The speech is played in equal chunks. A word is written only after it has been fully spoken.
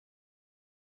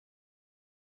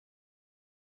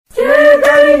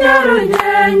Kigali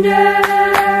Nyarugenge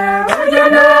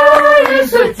ugenda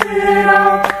yisukira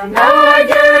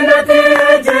n'abagenda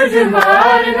atihejeje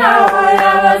imari naho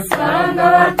yabasanga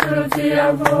baturutse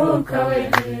yavuka we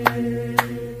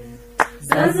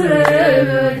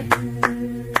zazurebe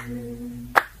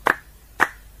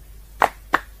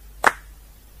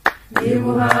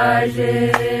nibuhaje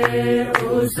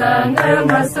usanga ayo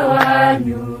maso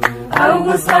wanyu aho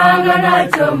gusanga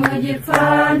ntacyo mu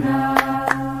gipfana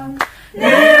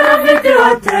niba afite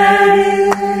hoteli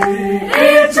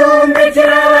icumbi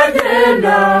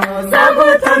kirabagenda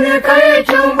zagutamika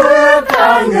yicumbuye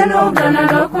kanjye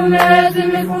ntuganaga ku meza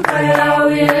imifuka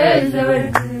yawe ihezewe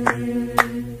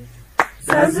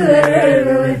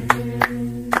zazurerewe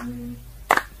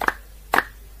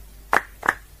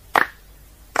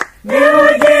niba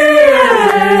ugiye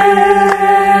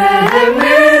mu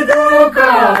iduka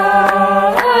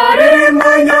harimo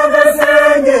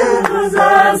nyagasenge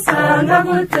uzasanga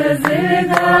guteza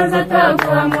ibiganza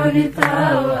ataguha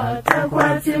monitaba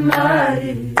atakwatsa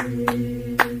imari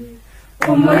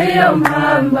muri iyo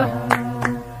mpamba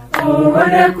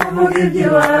ubone kuvuga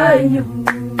iby'iwanyu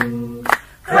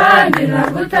kandi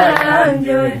ntabwo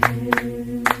utarangiwe.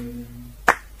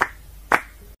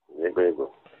 Yego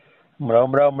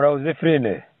muraho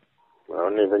Zefrine. muraho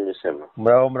neza Nyishema.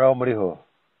 muraho muriho.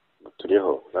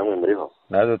 Turiho namwe muriho.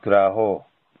 Nazo turaho.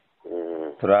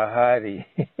 Turahari.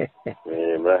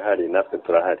 Murahari natwe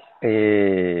turahari.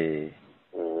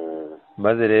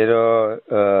 Maze rero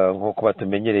nkuko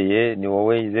batumenyereye ni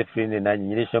wowe Zefrine na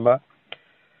Nyirishema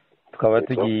tukaba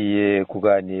tugiye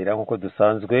kuganira nkuko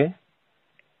dusanzwe,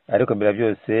 ariko mbere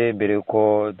byose mbere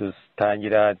yuko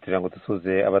dutangira tugira ngo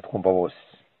dusuze abatwumva bose.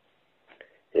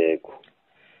 Yego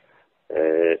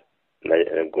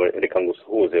reka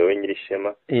ngusuhuze wowe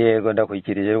Nyirishema. Yego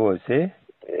ndakwikirije rwose.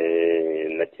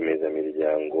 Na Kimeza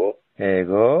miryango.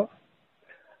 Yego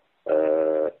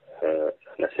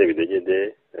na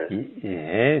Sebidegede.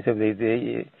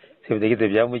 Sebidegede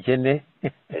bya Mukene.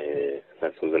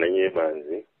 Nkasuhuza na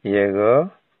Nyimanzi. Yego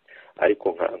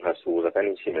ariko nkasuhuza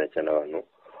kandi nshimira cyane abantu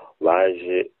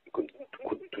baje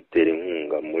kudutera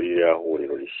inkunga muri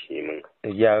rahuriro rishimwa.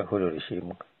 Ryahuriro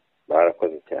rishimwa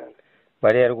Barakoze cyane.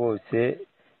 Bariya rwose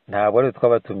ntabwo ari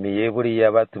twabatumiye,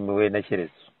 buriya batumiwe na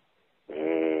Cyerezo.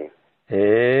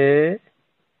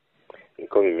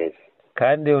 Niko bimeze.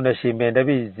 Kandi unashimiye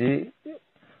ndabizi,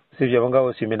 usibye abo ngabo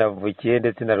ushimiye na Vukiye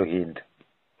ndetse na Ruhinda.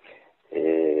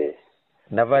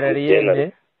 Na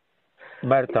Valerienne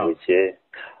Martin. Vukiye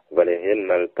Valerienne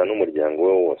Martin n'umuryango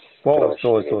we wose.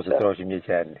 Turabashimiye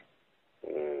cyane.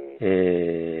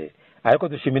 Ariko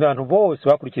dushimira abantu bose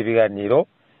bakurikiye ibiganiro,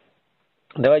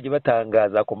 n'abagiye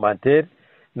batangaza commentaire,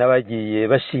 n'abagiye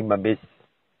bashima mbese.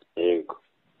 Yego.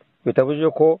 Bitabuje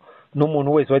ko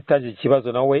n'umuntu wese wataje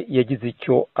ikibazo nawe yagize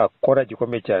icyo akora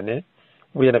gikomeye cyane,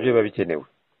 buye nabyo biba bikenewe.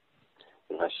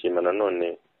 Nkashima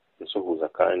nanone nsuhuza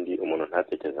kandi umuntu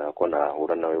ntatekereza ko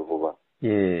nahura nawe vuba.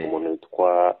 Umuntu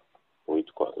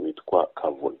witwa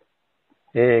Kavuna.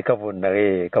 Kavuna.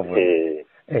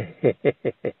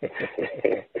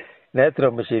 Naye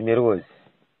turamushimira rwose.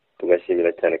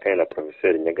 Tugashimira cyane kandi na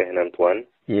Professeur Nyagahene Antoine.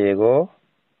 Yego.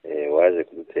 Waje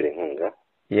kudutera inkunga.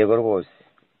 Yego rwose.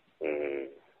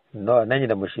 No, nanjye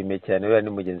ndamushimiye cyane, we ni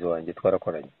mugenzi wanjye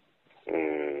twarakoranye.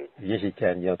 Byinshi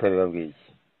cyane ya twari babwiye.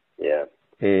 Yeah.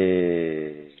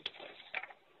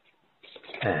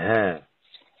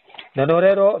 None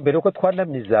rero mbere uko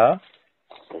twanamiza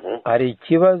hari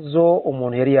ikibazo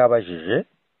umuntu yari yabajije.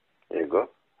 Yego.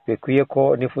 Bikwiye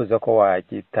ko nifuza ko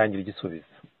wagitangira igisubizo.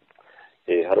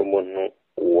 Hari umuntu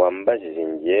wambajije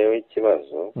ngewe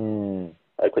ikibazo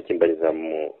ariko kimbariza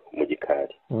mu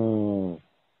gikari.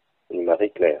 Ni Marie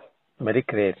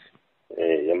Claire.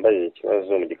 Yambajije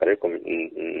ikibazo mu gikari ariko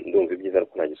ndumva ibyiza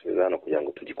ariko nagisubiza hano kugira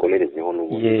ngo tugikomerezeho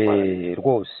n'ubundi.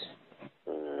 Rwose.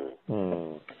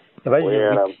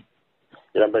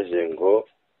 Yarambajije ngo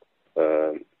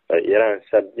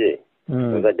yaransabye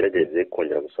uzagerageze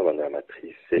kongera gusobanura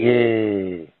matrice.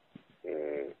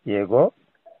 Yego.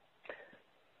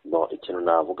 Bon, ikintu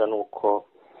navuga nuko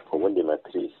ubundi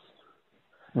matrice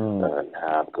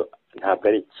ntabwo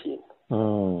ari ikintu.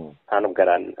 Nta nubwo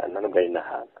ari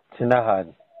n'ahantu.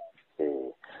 Sinahantu.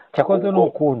 Cyakoze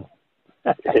n'ukuntu.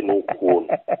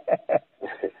 N'ukuntu.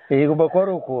 Igomba kuba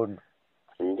ari ukuntu.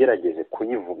 Ngerageze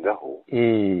kuyivugaho.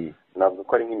 Navuga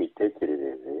ko ari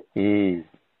nk'imitekerereze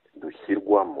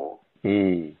dushyirwamo,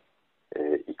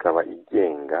 ikaba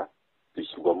igenga,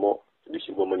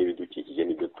 dushyirwamo n'ibidukikije,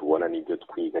 n'ibyo tubona, n'ibyo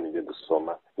twiga, n'ibyo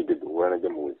dusoma, n'ibyo duhura nabyo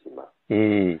mu buzima.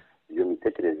 Iyo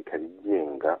mitekerereze ikaba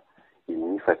igenga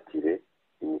imyifatire,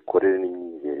 imikorere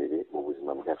n'imyizerere mu buzima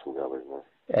buzima bwacu bwa buri munsi.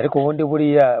 Ariko ubundi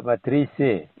buriya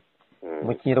matrice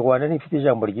mu kinyarwanda ntifite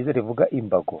ijambo ryiza rivuga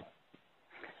imbago.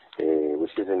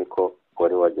 Bushize niko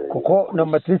wari wagerageza. Kuko na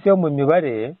matrice yo mu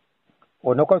mibare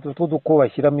ubona ko tuduko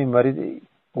bashyiramo imibare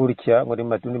gutya ngo ni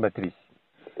matrice.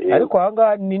 Ariko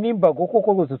ahangaha ni n'imbago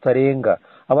kuko rwose tutarenga.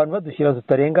 Abantu badushyira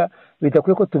tutarenga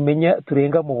bidakwiye ko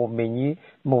turenga mu bumenyi,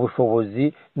 mu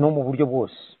bushobozi no mu buryo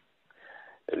bwose.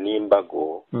 Ni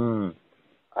imbago.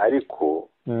 Ariko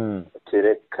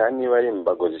kereka niba ari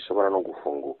imbago zishobora no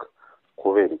gufunguka.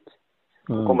 Kubera iki?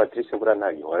 Kuko matrice buriya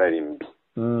ntabwo ihora ari mbi.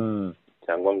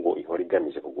 Cyangwa ngo ihora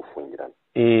igamije kugufungirana.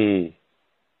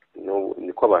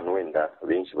 Niko abantu wenda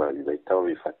benshi bahita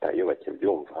babifata iyo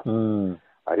bakibyumva.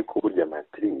 Ariko burya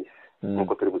matrice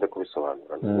nkuko turi buze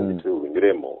kubisobanura n'ubundi turi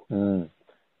bubinyuremo,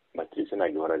 matrice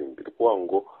ntabwo ihora ari mbi. Kuko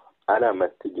ngo ari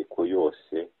amategeko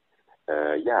yose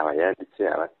yaba yanditse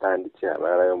abatanditse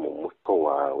aba ayo mu muto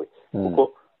wawe.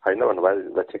 Kuko hari n'abantu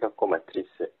bakeka ko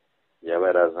matrice yaba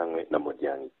yarazanywe na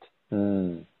modernity.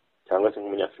 Cyangwa se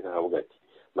nk'umunyafurika akavuga ati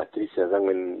matrice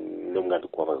yazanywe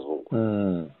n'umwaduko w'abazungu.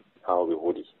 Ntaho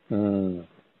bihuriye.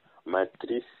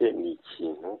 Matrice ni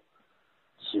ikintu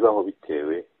kibaho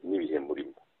bitewe n'ibihe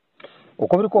murimo.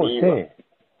 Uko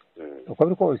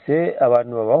biri kose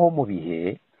abantu babaho mu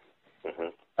bihe,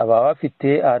 aba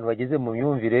bafite ahantu bageze mu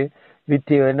myumvire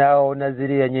bitewe n'aho na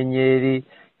ziriya nyenyeri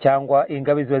cyangwa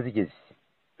ingabe ziba zigeze.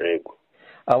 Yego.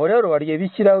 Abo rero bariye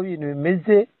bishyiraho ibintu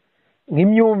bimeze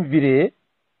nk'imyumvire,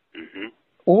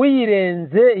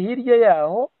 uwirenze hirya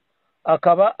yaho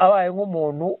akaba abaye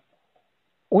nk'umuntu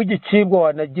w'igicibwa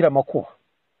wanagira amakuba.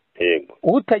 Yego.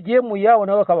 Utagiye mu yawo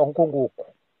nawe akaba nk'uko nguko.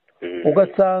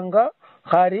 Ugasanga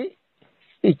hari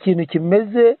ikintu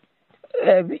kimeze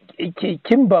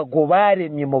cy'imbago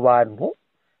baremye mu bantu,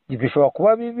 bishobora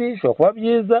kuba bibi, bishobora kuba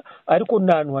byiza, ariko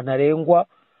ntantu hanarengwa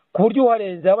ku buryo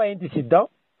uharenze habaye incident,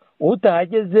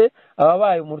 utahageze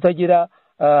ababaye umuntu utagira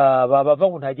bava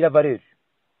ngo ntagira valeur.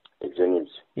 Ibyo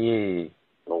nibyo. Ni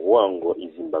ukuvuga ngo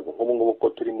izi mbago nk'ubu ngubu ko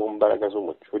turi mu mbaraga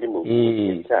z'umucuri mu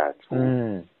gihe cyacu,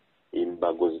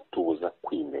 imbago zitubuza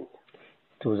kwimenya.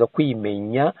 Tuza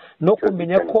kwimenya no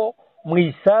kumenya ko mu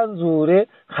isanzure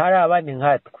hari abandi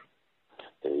nkatwe.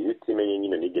 Iyo utimenye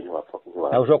nyine nige ntiwapfa kuvuga.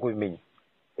 Ntabwo ushobora kubimenya.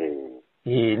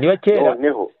 Niba kera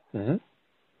noneho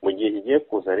mu gihe kigiye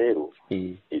kuza rero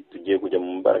tugiye kujya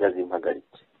mu mbaraga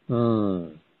z'impagarike.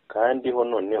 Kandi ho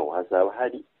noneho hazaba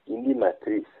hari indi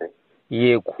matrice.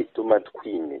 Yego.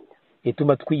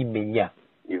 Ituma twimenya.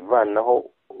 Ivanaho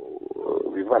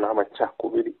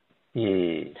amacakubiri.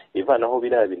 Ivanaho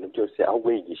biriya bintu byose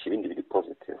ahubwo yigisha ibindi biri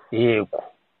positive. Yego.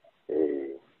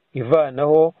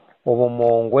 Ivanaho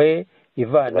ubumongwe,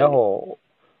 ivanaho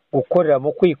gukorera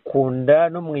mu kwikunda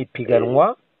no mu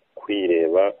ipiganwa,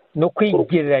 kwireba no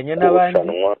kwigereranya n'abandi.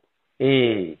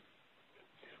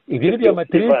 Ibyo ni byo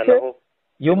matrice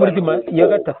yo muri ya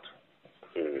gatatu.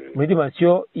 Muri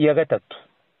dimension ya gatatu.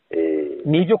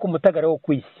 Ni ibyo ku mutagara wo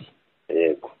kwisi.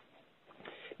 Yego.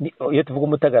 Iyo tuvuga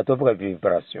umutagara tuvuga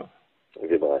vibration.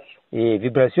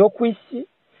 Vibration kwisi.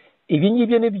 Ibi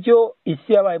ngibyo nibyo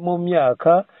isi yabaye mu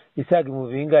myaka isaga mu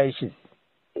bingahe ishize.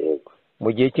 Yego.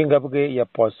 Mu gihe cy'ingabwe ya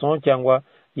poisson cyangwa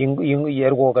ya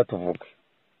rwoga tuvuga.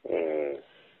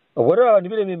 Ubu rero abantu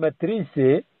biremeye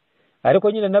matrice,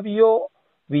 ariko nyine nabyo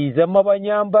bizamo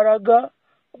abanyambaraga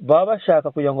baba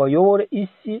bashaka kugira ngo bayobore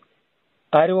isi,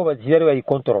 aribo bazira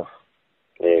bayikontorora.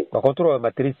 Bakontorora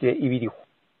matrice ibiriho.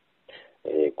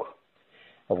 Yego.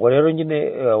 Ubwo rero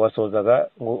nyine wasozaga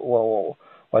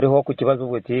wariho ku kibazo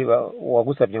ubuti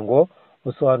wagusabye ngo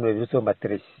usobanure biso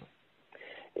matrice.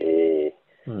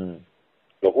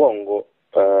 No kuvuga ngo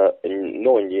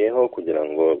nongeyeho kugira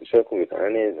ngo bishobore kumvikana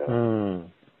neza.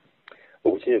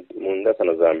 Ubuki mu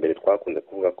ndasano za mbere twakunze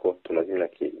kuvuga ko tumaze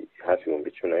imyaka hafi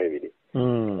 12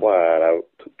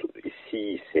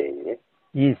 isi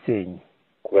yisenye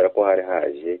kubera ko hari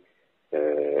haje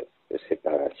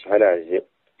separation, hari haje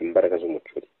imbaraga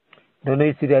z'umucuri. None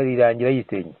isi irangira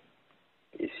yisenye.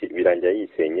 Isi birangira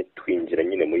yisenye, twinjira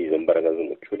nyine muri izo mbaraga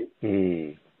z'umucuri.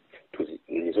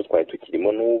 Nizo twari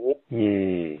tukirimo n'ubu.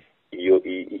 Iyo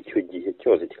icyo gihe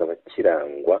cyose kikaba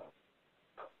kirangwa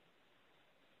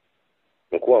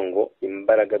no kuvuga ngo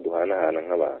imbaraga duhanahana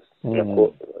nk'abantu,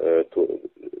 nako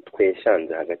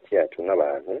tweshanze hagati yacu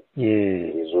nk'abantu,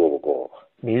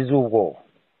 n'iz'ubwoba.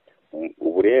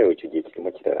 Ubu rero icyo gihe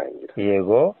kirimo kirarangira.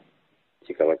 Yego.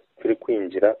 Kikaba turi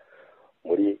kwinjira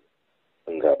muri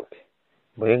ngabwe.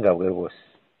 Muri ngabwe rwose.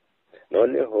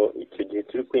 Noneho icyo gihe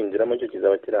turi kwinjiramo cyo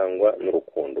kizaba kirangwa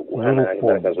n'urukundo, guhanahana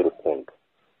imbaraga z'urukundo.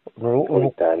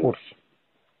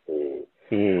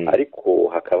 Ariko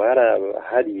hakaba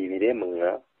hari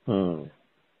ibiremwa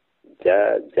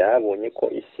byabonye ko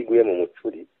isi iguye mu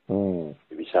mucuri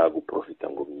bishaka guprofita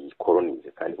ngo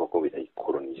biyikolonize kandi koko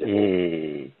birayikolonije.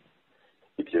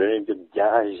 Ibyo rero nibyo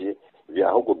byaje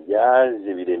ahubwo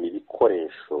byaje birema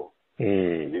ibikoresho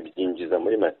bibyinjiza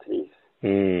muri matrice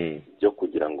byo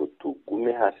kugira ngo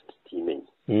tugume hasi tutimenye.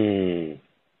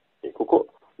 Kuko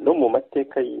no mu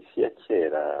mateka y'isi ya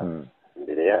kera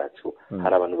imbere yacu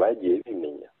hari abantu bagiye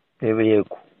bimenya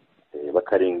yego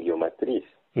bakarenga iyo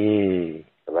matrice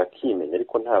bakimenya,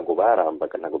 ariko ntabwo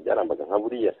byarambaga nka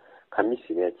buriya nka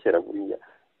Misiri ya kera buriya,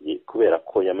 kubera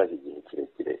ko yamaze igihe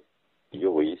kirekire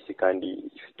iyoboye isi kandi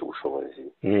ifite ubushobozi.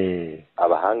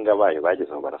 Abahanga bayo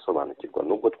bagezeho barasobanukirwa,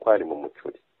 nubwo twari mu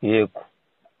mucuri yego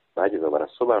bagezeho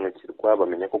barasobanukirwa,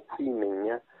 bamenya ko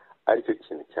kwimenya aricyo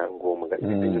kintu cya ngombwa.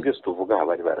 Ibintu byose tuvuga aha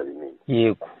bari barabimenye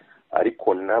yego,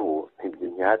 ariko nabo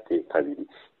ntihateye kabiri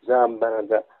za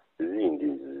mbaraga zindi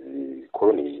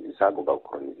zagomba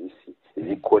gukoloniza isi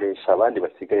zikoresha abandi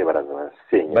basigaye baraza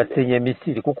basenya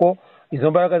Misiri, kuko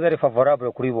izo mbaraga zari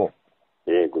favorable kuri bo.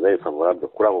 Yego, zari favorable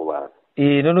kuri abo bantu.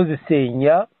 None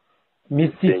zisenya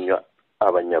Misiri, zisenya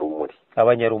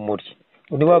abanyarumuri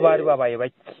nibo bari babaye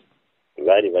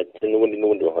bake,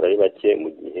 n'ubundi bahora ari bake mu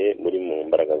gihe muri mu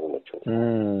mbaraga z'umucuri.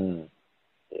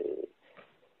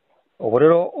 ubu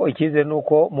rero ikize ni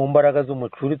uko mu mbaraga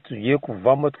z'umucuri tugiye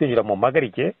kuvamo twinjira mu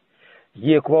mpagarike.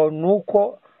 Igiye kubaho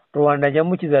nuko rubanda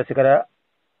nyamuki zasigara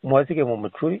mu basigaye mu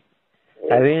mucuri,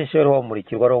 abenshi bari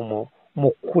bamurikirwa ari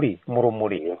mu kuri, mu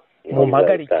rumuri, mu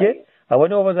mpagarike. Abo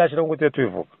nibo bazashira ngo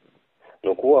tubivuga. Ni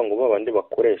ukuvuga ngo babandi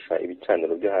bakoresha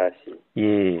ibicaniro byo hasi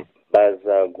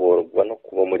bazagorwa no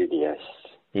kuba muri riyasi.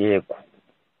 Yego,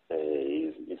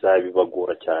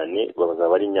 bizabibagora cyane,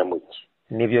 bazaba ari nyamuki.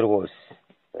 Nibyo rwose.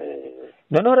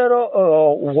 Noneho rero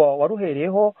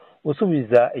waruhereyeho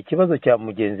usubiza ikibazo cya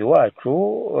mugenzi wacu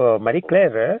Marie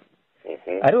Claire,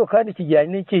 ariko kandi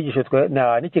kijyanye n'icyigisho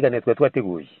n'ikiganiro twe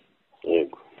twateguye.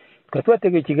 Yego, twe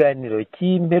twateguye ikiganiro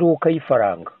cy'imperuka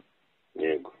y'ifaranga.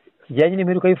 Yego, kijyanye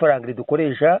n'imperuka y'ifaranga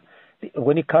ridukoresha,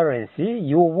 ubwo ni currency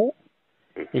y'ubu,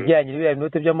 ijyanye n'ibya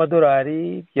binote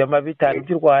by'amadolari by'amabitanu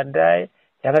by'u Rwanda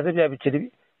cyangwa se bya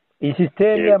biceri. Iyi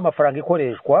system y'amafaranga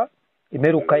ikoreshwa,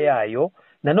 imperuka yayo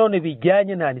nanone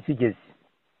bijyanye nta nisigeze.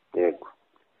 Yego,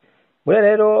 bure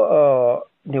rero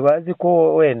ntibazi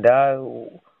ko wenda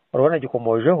urabona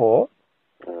gikomojeho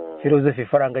filozofi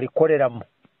ifaranga rikoreramo.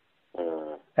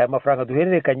 Aya mafaranga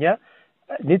duhererekanya,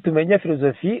 nitumenya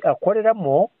filozofi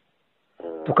akoreramo,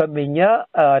 tukamenya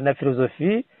na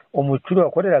filozofi umucuri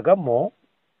wakoreragamo,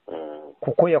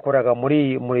 kuko yakoraga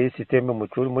muri system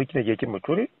y'umucuri, muri kino gihe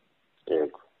cy'umucuri.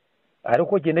 Yego,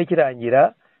 ariko genda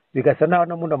kirangira bigasa naho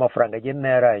n'amundi amafaranga agenda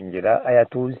yarangira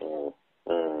ayatuzi.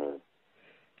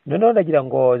 Noneho ndagira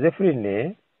ngo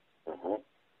Zephyrine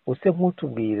use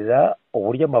nk'utubwira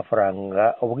uburyo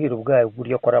amafaranga ubwiru bwayo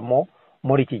buryo akoramo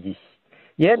muri iki gihe.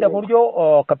 Yenda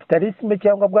buryo kapitalisme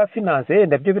cyangwa bwa finance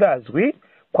yenda byo birazwi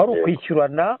ko ari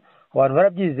ukwishyurana, abantu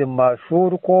barabyize mu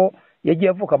mashuri ko yagiye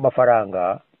avuka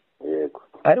amafaranga. Yego,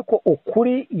 ariko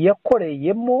ukuri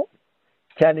yakoreyemo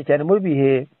cyane cyane muri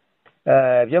bihe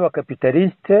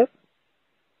by'abakapitaliste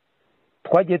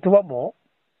twagiye tubamo,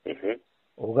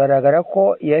 ugaragara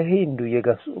ko yahinduye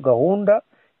gahunda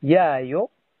yayo,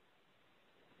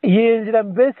 yinjira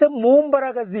mbese mu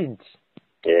mbaraga zindi.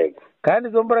 Yego, kandi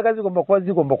izo mbaraga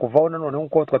zigomba kuvaho nanone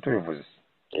nk'uko twatubivuze.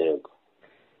 Yego,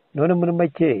 none muri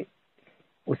make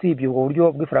usibye ubwo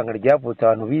buryo bw'ifaranga ryavutse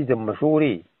abantu bize mu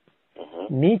mashuri,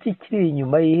 ni iki kiri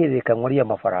inyuma y'ihererekanwa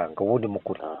ry'amafaranga ubundi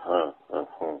mukuri?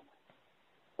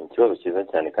 Ikibazo cyiza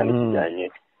cyane kandi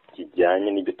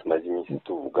kijyanye n'ibyo tumaze iminsi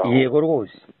tuvugaho. Yego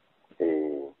rwose.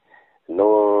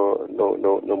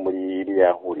 no muri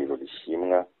iriya huriro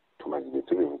rishimwa tumaze igihe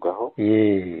tubivugaho.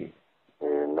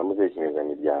 Na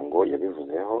muzerekezamiryango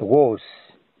yabivuzeho rwose.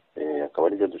 Akaba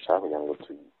aribyo dushaka kugira ngo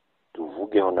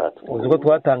tuvugeho natwe. Uzi ko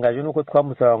twatangaje nuko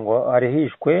twamusaba ngo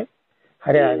arehishwe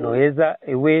hari ahantu heza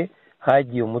iwe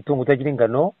hagiye umutungo utagira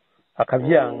ingano,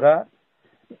 akabyanga.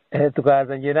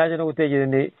 Tukaza ngiye naje no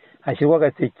gutegereza hashyirwa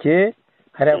agaseke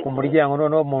hariya ku muryango,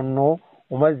 noneho umuntu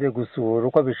umaze gusura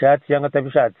uko abishatse cyangwa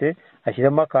atabishatse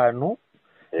ashyiramo akantu.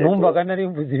 Numvaga nari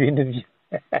mvuze ibintu bye.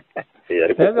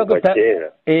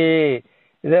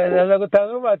 Zaza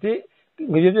gutanga bati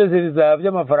ngo ibyo byose bizaba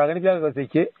by'amafaranga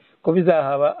n'ibyagaseke ko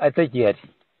bizahaba atakihari.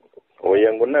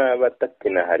 Oya ngo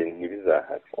n'abatakina hari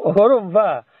ntibizahari.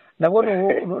 Urumva nabwo ni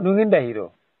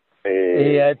nk'indahiro.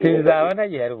 Ati bizaba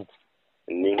ntagihari ubwo.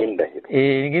 Ni nk'indahiro.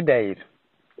 Ni nk'indahiro.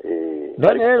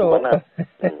 None rero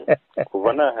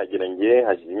kuva nahagira ngiye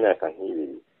hashize imyaka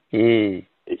nk'ibiri.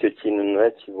 Icyo kintu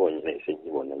narakibonye nahise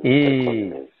nkibona.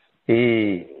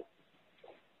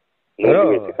 n'undi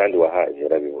wese kandi wahaje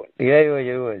yarabibona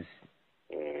rwose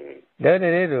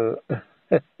none rero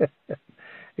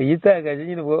igitangaje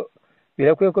nyine ubwo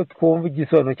birakwiye ko twumva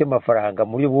igisobanuro cy'amafaranga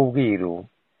muri bw'ubwiru.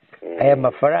 Aya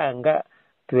mafaranga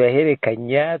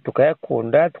tuyahererekanya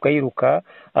tukayakunda tukayiruka,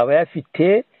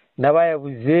 abayafite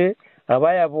n'abayabuze,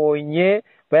 abayabonye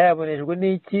bayabonejwe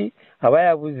n'iki,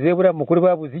 abayabuze buriya mukuru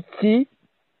babuze iki.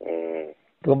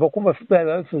 Tugomba kumva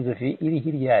filozofi iri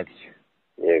hirya yabyo.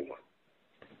 Yego,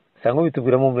 sanga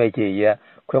bitubwiramo murakeya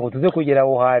kugira ngo tuze kugera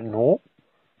aho hantu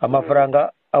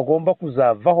amafaranga agomba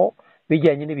kuzavaho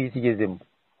bijyanye n'ibihe tugezemo.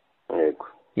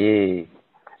 Yego,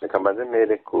 reka mbanze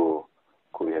mbere ku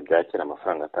bihe bya kera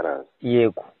amafaranga ataraza.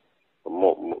 Yego,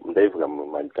 ndabivuga mu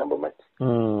magambo make.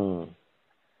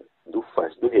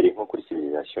 Duhereye nko kuri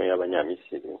civilisation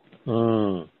y'abanyamisiri,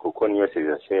 kuko niyo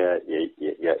civilisation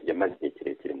yamaze igihe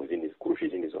kirekire mu zindi kurusha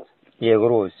izindi zose. Yego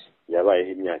rwose,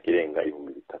 yabayeho imyaka irenga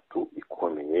 3000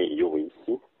 ikomeye iyoboye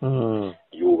isi,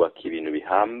 yubaka ibintu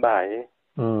bihambaye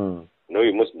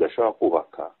n'uyu munsi udashobora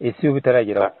kubaka isi y'ubu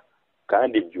itarageraho,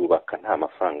 kandi byubaka nta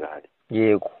mafaranga ahari.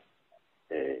 Yego,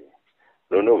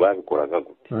 noneho babikoraga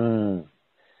gute?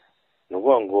 ni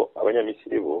ukuvuga ngo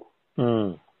abanyamisiri bo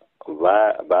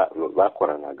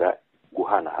bakoranaga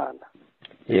guhanahana.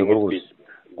 Yego rwose,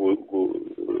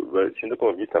 sinzi ko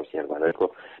babyita mu kinyarwanda,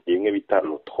 ariko ni bimwe bita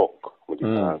lotroc mu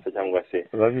gifaransa, cyangwa se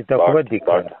babyita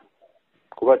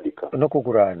kubadika no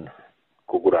kugurana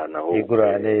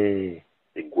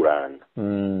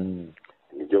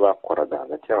nibyo bakoraga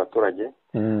hagati y'abaturage.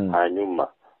 Hanyuma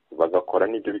bagakora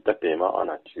n'ibyo bita paiement en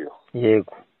nature.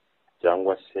 Yego,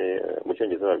 cyangwa se mu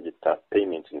cyongereza babyita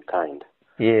payment in kind.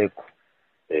 Yego,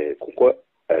 kuko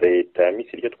leta ya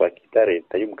Misiri, icyo twakita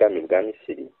leta y'ubwami bwa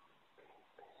Misiri,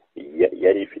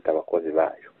 yari ifite abakozi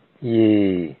bayo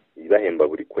ibahemba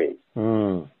buri kwezi.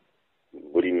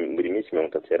 buri minsi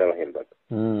 30 yarabahembaga.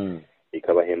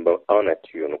 Ikabahemba en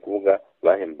nature, no kuvuga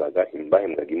bahembwaga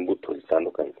imbuto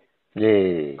zitandukanye,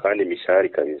 kandi imishahara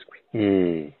ikabizwi.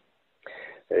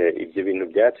 Ibyo bintu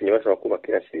byatumye bashobora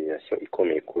kubaka civilisation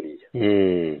ikomeye kuriya.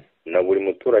 Na buri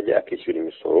muturage akishyura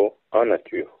imisoro en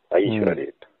nature ayishyura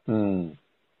leta,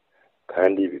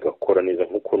 kandi bigakora neza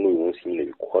nk'uko n'uyu munsi nyine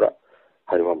bikora,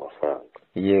 hariho amafaranga.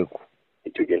 Yego,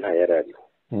 icyo gihe nta yari ariho.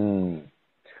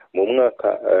 Mu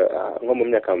mwaka nko mu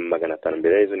myaka 500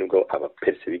 mbere y'ejo nibwo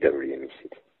abaperse bigaruriye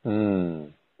Misiri,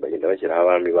 bagenda bashyiraho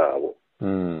abami babo.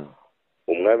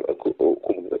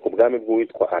 Ku bwami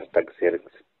bw'uwitwa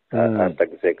Artaxerxes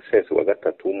wa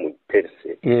gatatu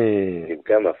w'umuperse,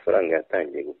 nibwo amafaranga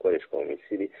yatangiye gukoreshwa mu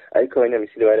Misiri, ariko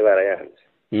abanyamisiri bari barayanze.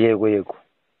 Yego,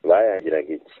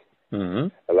 bayangiraga iki?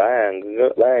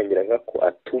 Bayangiraga ko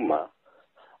atuma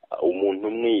umuntu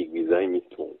umwe yigwizaho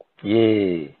imitungo.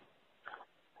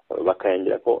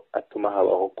 Bakayangira ko atuma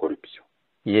habaho corruption.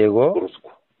 Yego,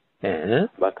 ruswa.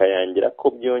 Bakayangira ko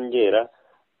byongera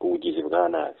ubugizi bwa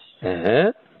nabi.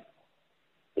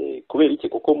 Kubera iki?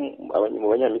 Kuko mu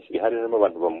banyamisiri harimo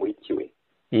abantu bamurikiwe,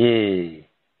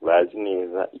 bazi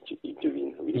neza ibyo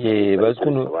bintu biri,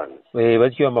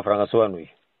 bazi amafaranga asobanuye.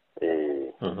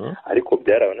 Ariko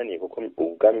byarabananiye kuko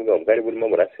ubwami bwabo bwari burimo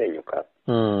burasenyuka,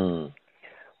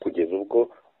 kugeza ubwo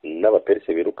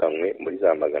n'abaperse birukanwe muri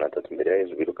za 300 mbere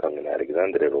y'ejo, birukanwe na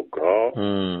Alexandre le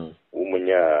Grand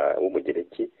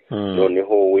w'umugereki.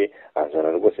 Noneho we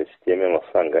azana rwose systeme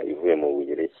y'amafaranga ivuye mu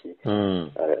Bugereki,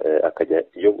 akajya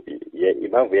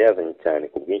impamvu yazanye cyane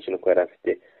ku bwinshi nuko yari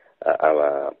afite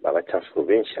abacanshuro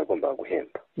benshi agomba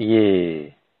guhemba.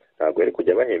 Ntabwo yari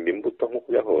kujya bahemba imbuto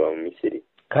nk'uko byahoba mu Misiri,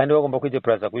 kandi bagomba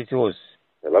kwideplaza ku isi hose,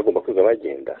 bagomba kwiga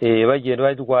bagenda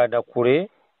barwana kure.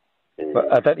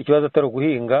 Ikibazo atari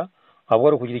uguhinga, ahubwo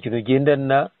ari ukugira ikintu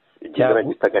ugendana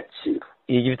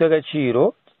gifite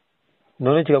agaciro,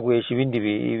 none kikaguhesha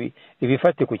ibindi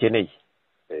ibifatika ukeneye.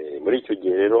 Muri icyo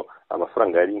gihe rero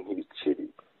amafaranga yari nk'ibiceri.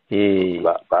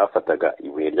 Bafataga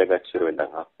ibuye ry'agaciro wenda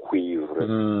nka cuivre,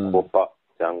 copper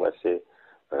cyangwa se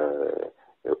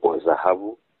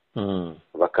zahabu,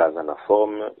 bakazana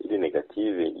forme iri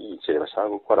negative y'igiceri bashaka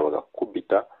gukora,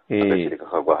 bagakubita agaciro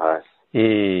kakagwa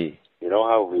hasi. Naho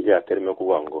havuye ya terme yo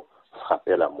kuvuga ngo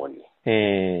frapper la monnaie.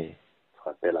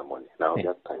 Naho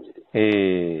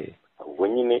byatangiriye. Ubwo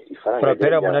nyine ifaranga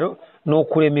frapper la monnaie ni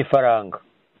ukurema ifaranga,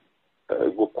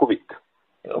 gukubita.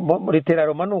 Muri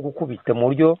teraroma ni ugukubita mu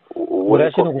buryo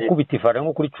urashe, ni ugukubita ifaranga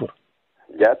nko kuri cura.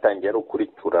 Byatangiye ari ukuri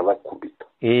cura bakubita.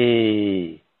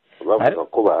 Bavuga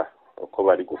ko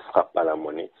bari gufrapper la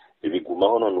monnaie.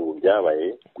 Ibigumaho none ubu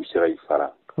byabaye gushyiraho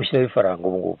ifaranga. Ubu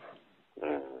ngubu.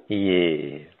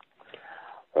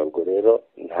 Ubwo rero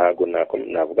ntago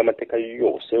navuga amateka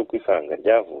yose yo kwifaranga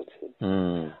ryavutse,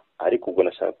 ariko ubwo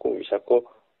nashaka kumvisha ko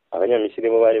abanyamisiri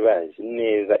bo bari bazi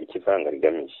neza ikifaranga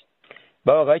rigamije,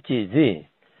 babaga bakizi.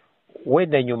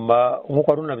 Wenda nyuma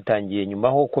nk'uko wari unabitangiye nyuma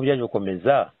ho ko byaje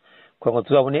gukomeza kugira ngo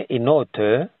tuzabone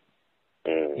inote,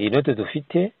 inote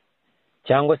dufite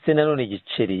cyangwa se nanone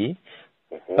igiceri.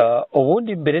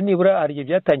 Ubundi mbere nibura hari igihe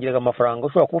byatangiraga amafaranga,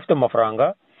 ushobora kuba ufite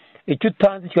amafaranga icyo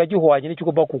utanze kiba gihwanye n'icyo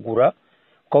ugomba kugura,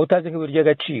 ukaba utazi nk'ibintu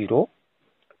by'agaciro.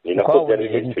 ni nako byari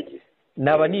icyo gihe.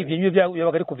 Naba ni ibyo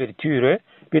byabaga ari couverture,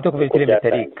 bita couverture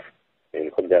métallique.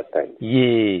 Niko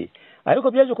byatangiye.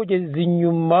 Ariko byaje kugeza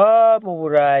inyuma mu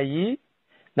Burayi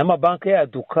n'amabanki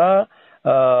yaduka,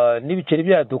 n'ibiceri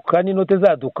byaduka n'inote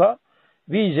zaduka,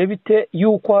 bije bite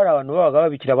yuko hari abantu babaga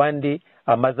babikira abandi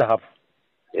amazahabu.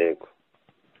 Yego.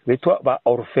 Bitwa ba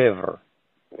orfèvre.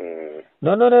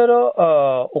 None rero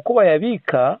uko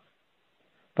bayabika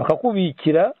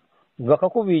bakakubikira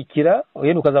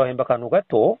yenda ukazabahemba akantu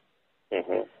gato.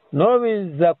 No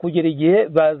biza kugera igihe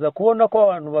baza kubona ko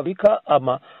abantu babika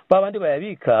babandi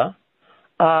bayabika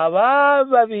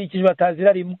babikije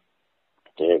batazira rimwe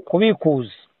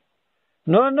kubikuza.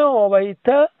 Noneho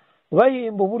bahita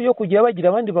bahimba uburyo kugira bagira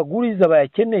abandi baguriza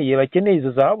bakeneye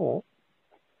izo zabo,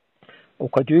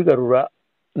 ukajya ubigarura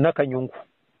n'akanyungu.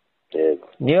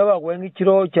 Niyo baguye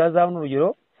nk'ikiro cya zahabu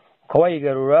n'urugero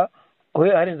ukawayigarura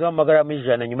harenzeho amagarama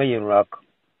 100 nyuma y'iyo runaka.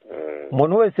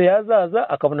 Umuntu wese yazaza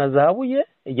akabona zahabu ye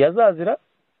igihe azazira,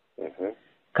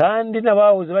 kandi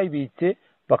n'abahuze bayibitse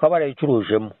bakaba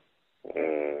barayicurujemo.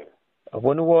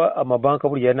 Abo nibo amabanki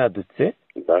burya yanadutse,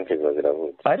 banki ziba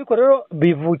ziravutse. Ariko rero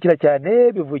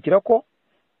bivukira ko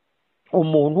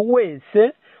umuntu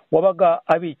wese wabaga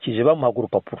abikije bamuhaga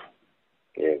urupapuro.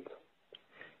 Yego.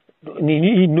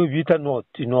 Ni bita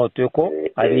note ko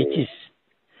abikije.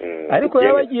 Ariko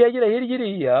yabagiye agira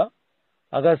hirya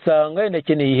agasanga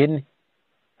ndakeneye ihene.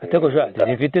 Atakoja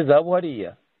simfite zahabu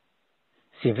hariya,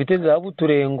 simfite zahabu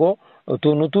turengo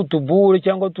utuntu tutubure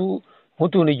cyangwa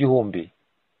nk'utuntu 1000,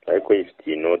 ariko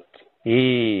yifitiye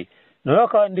inoti. None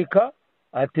akandika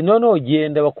ati none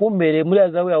genda bakumbere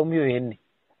muri zahabu yawe mu ihene.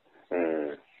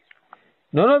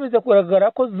 None bize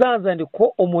kugaragara ko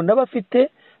zanzandiko umuntu aba afite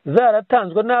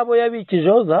zaratanzwe n'abo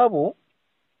yabikijeho zahabu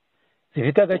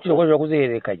zifite agaciro ko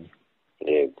kuzihererekanya.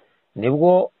 Yego.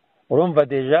 Nibwo urumva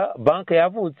deja banki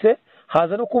yavutse,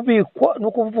 haza no kubikwa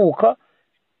no kuvuka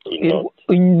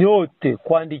inote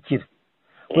kwandikira.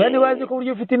 Urani bazi ko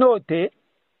buryo ufite inote,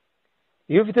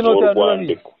 iyo ufite inote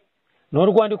no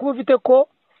rwandiko ufite ko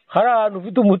hari ahantu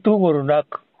ufite umutungo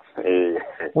runaka.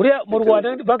 Uriya mu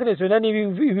Rwanda banki nationale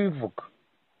ibivuga.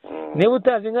 Niba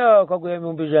utazi nk'aba bakaguha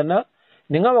 100,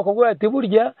 ni nk'abakubwira ati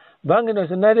burya banki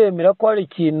nationale yemera ko hari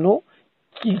ikintu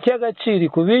cy'agaciro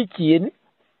kubikiye.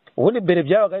 Ubundi mbere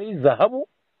byabaga ari zahabu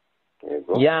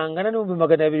yangana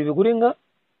n'200 bigura inka,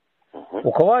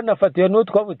 ukaba wanafatiye no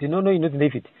twavuti none inoti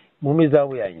ndayifite mu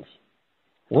mizabu yanjye.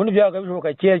 Ubundi byabaga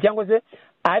bishoboka kera, cyangwa se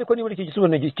ariko niba iki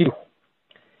gisubone kiriho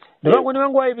Nubwo niba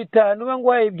ngwaye 5, niba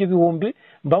ngwaye ibyo bihumbi,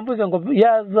 mbamvuze ngo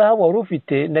ya zahabu wari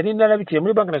ufite nari narabikiye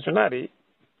muri banki nationale,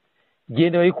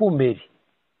 genda bayikumbere.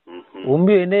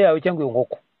 Umbiye ne yawe cyangwa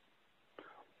inkoko.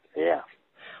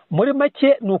 Muri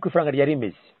make nuko ifaranga ryari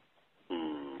rimeze.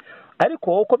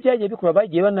 Ariko uko byagiye bikura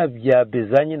bagiye banabya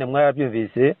bezanye na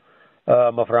mwarabyumvise,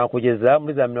 amafaranga kugeza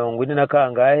muri za 40 na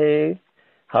kangahe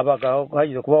habaga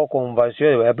hagize kubaho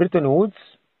convention ya Bretton Woods,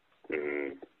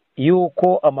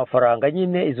 yuko amafaranga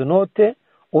nyine izo note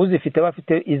uzifite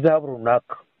bafite izahabu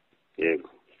runaka. Yego.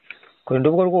 Kandi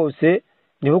ubwo rwose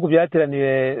nibuko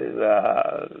byateraniye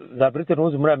za Bretton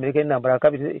Woods muri Amerika y'intambara ya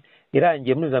kabiri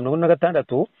irangiye muri za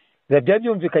 1946,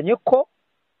 byabyumvikanye ko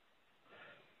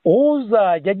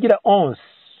uzajya agira once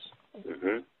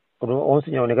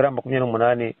nyaboneka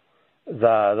 28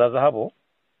 za zahabu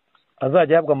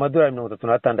azajya ahabwa amadolari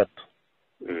 36.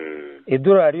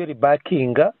 Idolari yo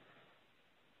ribakinga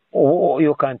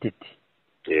iyo quantity.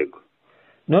 Yego.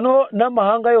 Noneho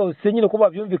n'amahanga yose nyine ko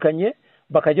babyumvikanye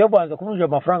bakajya babanza kuvunja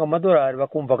amafaranga amadolari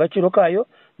bakumva agaciro kayo,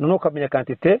 noneho ukamenya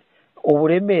quantity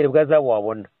uburemere bwa zahabu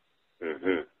wabona.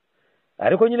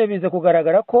 Ariko nyine bize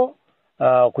kugaragara ko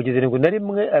kugeza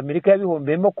 71 Amerika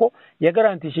yabihombeyemo ko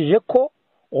yagarantishije ko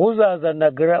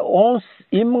uzazanaga once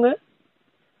imwe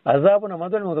azabona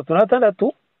amadolari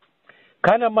 36,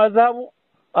 kandi amazahabu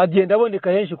agenda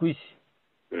aboneka henshi ku isi.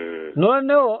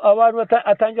 Noneho abantu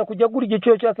atangira kujya gura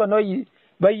igiciro cy'abantu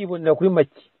bayibonera kuri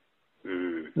make.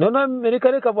 Noneho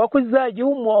Amerika reka avuga ko izajya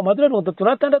amadolari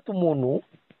 36 umuntu.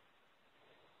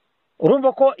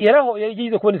 Urumva ko yaraho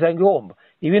yagize kubona isanga ihomba.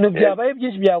 Ibintu byabaye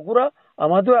byinshi byagura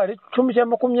amadolari 10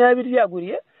 cyangwa 20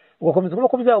 byaguriye, ugakomeza kuba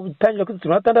ko bizatangira kuri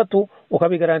 36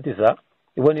 ukabigarantiza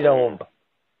ibonera homba.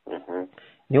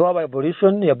 Ni wabaye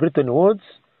abolition ya Bretton Woods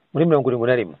muri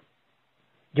 1971.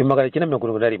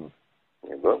 1971.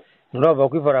 yego noneho bavuga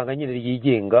ko ifaranga nyine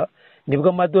ryigenga nibwo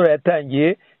amadolari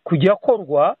yatangiye kujya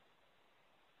akorwa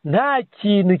nta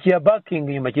kintu kiya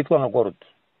bakingi inyuma cyitwa nka gold.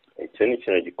 icyo ni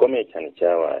ikintu gikomeye cyane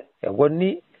cyabaye. ubwo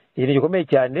ni ikintu gikomeye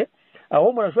cyane aho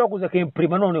umuntu ashobora kuza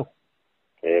akempurima noneho.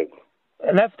 yego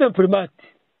nafite imprimati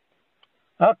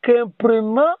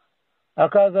akempurima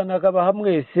akazana akabaha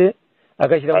mwese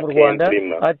agashyira mu Rwanda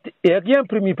ati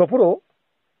yagiempurima ipapuro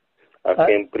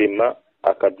akempurima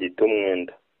akabyita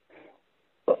umwenda.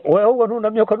 wowe ahubwo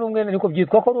ntunamye ko n'umwenda niko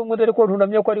byitwa ko ari umwenda ariko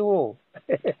ntunamye ko ari wowe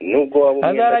nubwo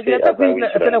waba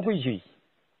umwenda atanakwishyuye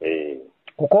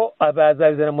kuko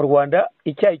abazabizana mu Rwanda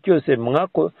icyayi cyose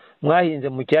mwahinze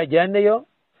mu cyajyaneyo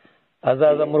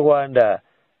azaza mu Rwanda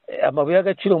amabuye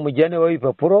y'agaciro mujyane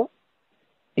w'ibipapuro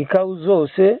ikawu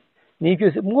zose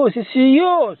n'ibyose mwose isi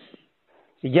yose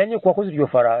ijyanye ku wakoze iryo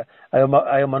fara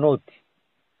ayo manoti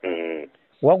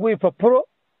waguye ipapuro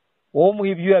wowe muha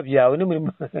ibyuya byawe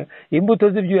imbuto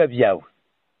z'ibyuya byawe.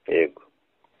 yego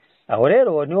aho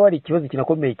rero niho hari ikibazo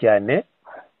kinakomeye cyane.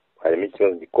 harimo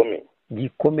ikibazo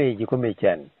gikomeye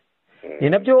cyane. ni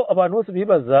nabyo abantu bose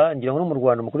bibaza ngira ngo no mu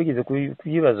Rwanda mukurigeze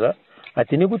kuyibaza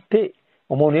ati ni gute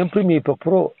umuntu yempurima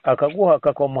ibipapuro akaguha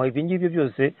akamuha ibi ngibyo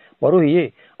byose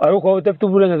waruhiye ariko wowe udafite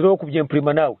uburenganzira bwo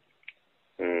kubyempurima nawe.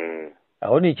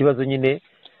 aho ni ikibazo nyine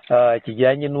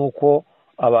kijyanye n'uko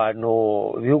abantu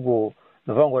ibihugu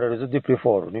bivuga ngo rezo di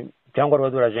puriforu cyangwa rwa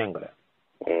dorajengara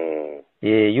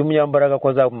y'umunyambaraga ko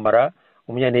azamara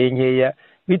umunyantege nkeya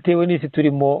bitewe n'isi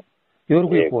turimo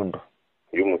y'urwikundo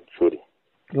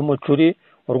y'umucuri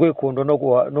urwikundo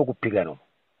no gupiganwa.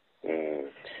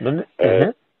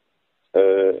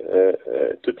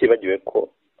 tutibagiwe ko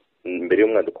mbere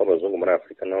y'umwaduko w'abazungu muri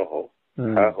Afurika naho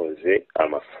hahoze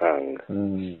amafaranga.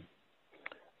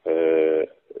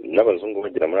 n'abazungu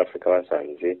bagira muri Afurika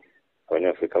basanze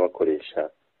abanyafurika bakoresha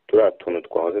turiya tuntu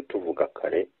twahoze tuvuga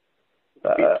kare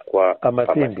twitwa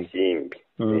amasimbi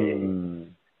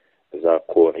za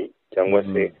kori cyangwa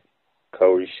se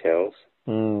cowrie shells.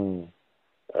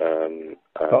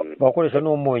 bakoresha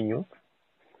n'umunyu.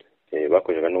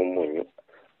 bakoreshaga n'umunyu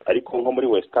ariko nko muri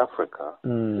West Africa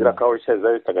ziriya cowrie shells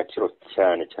zari zifite agaciro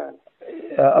cyane cyane.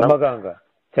 amaganga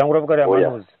cyangwa uravuga ari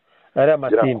amanuzi ari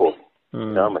amasimbi.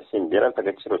 amasimbi yari afite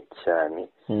agaciro cyane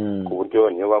ku buryo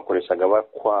niyo bakoreshaga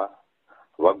bagura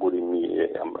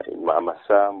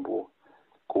amasambu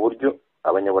ku buryo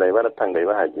abanyaburayi baratangaye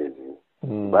bahageze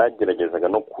bageragezaga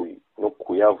no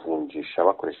kuyavunjisha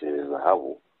bakoresheje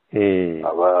zahabu.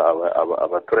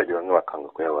 abaturage bamwe bakanga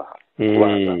kuyabaha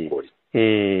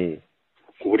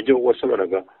ku buryo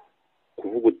washoboraga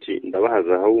kuvuga uti ndabaha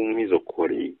zahabu nk'izo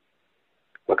kori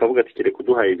bakavuga ati kereka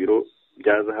uduhaye ibiro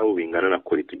bya zahabu bingana na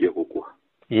kori tugiye kuguha.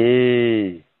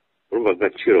 urumva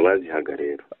agaciro bazihaga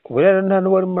rero. buriya nta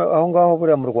n'uwari aho ngaho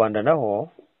buriya mu Rwanda naho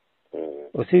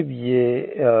usibye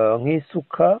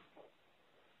nk'isuka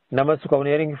n'amasuka abona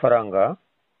yari nk'ifaranga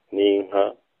n'inka.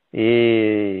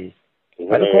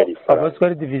 ariko amasuka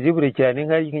ari divisible cyane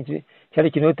cyari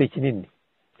ikinote kinini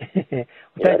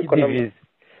utakidivize.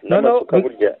 n'amasuka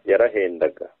burya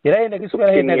yarahendaga isuka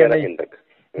yarahendaga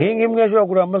nk'imwe ashobora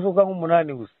kugura amasuka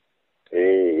nk'umunani gusa.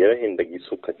 yarahendaga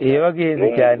isuka cyane. yabaga ihenze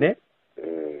cyane.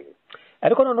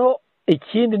 ariko noneho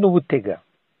ikindi n'ubutega.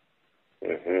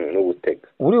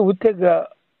 buri ubutega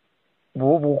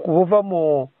buva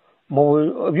mu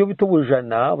byo bita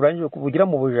ubujana burangije kubugira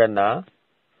mu bujana.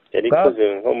 yari ikoze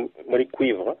nko muri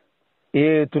kwivura.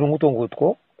 turi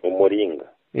nk'utwo umuringa.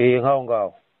 nk'aho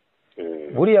ngaho.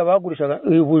 buriya bagurishaga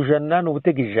ubujana ni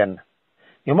ubutega ijana.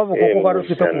 niyo mpamvu kuko hari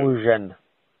twita ku bujana.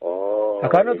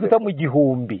 akandi twita mu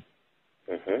gihumbi.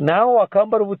 naho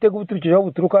wakambara ubutega ubuturikije aho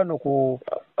buturuka hano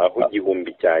aho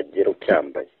igihumbi cyagera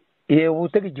ucyambaye.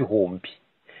 ubutega igihumbi.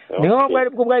 niho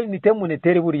bwo bwari inite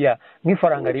monetere buriya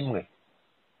nk'ifaranga rimwe.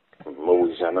 mu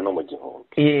bujana no mu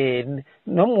gihumbi.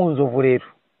 no mu nzovu rero.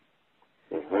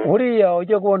 buriya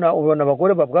ujya ubona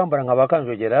abagore babwambara nka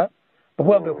bakanjogera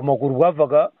babwambaye ku maguru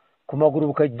bwavaga ku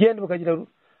maguru bukagenda bukagira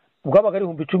bwabaga ari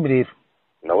 10,000 rero.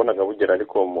 nabonaga bugera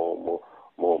ariko mu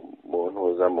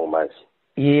ntuza mu mazi.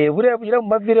 buriya bugira mu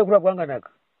mavire kuri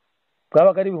bwanganaga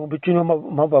bwabaga ari 10,000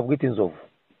 mpamvu babwita inzovu.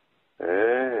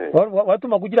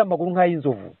 watuma kugira amaguru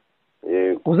nk'ay'inzovu.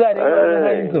 uzareba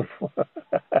nk'ay'inzovu.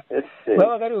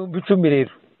 bwabaga ari 10,000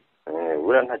 rero.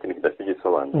 buriya nta kintu kidafite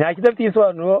igisobanuro. nta kidafite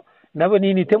igisobanuro nabo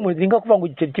ni inite mu zinga kuva ngo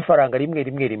igiceri cy'ifaranga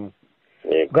rimwe.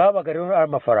 bwabaga rero ari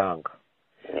amafaranga.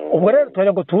 ubwo rero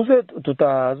twagira ngo tuze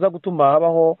tutaza gutuma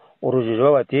habaho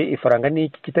urujijo bati ifaranga ni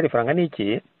iki kitari ifaranga ni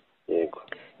iki.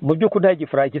 mu by'ukuri nta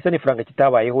gifaranga gisa n'ifaranga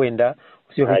kitabayeho wenda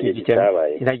usiyo nk'iki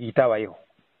kitabayeho.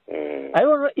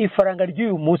 ariko ifaranga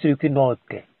ry'uyu munsi rifite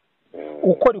inote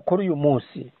uko rikora uyu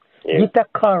munsi yita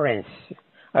currency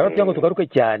ariko kugira ngo tugaruke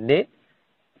cyane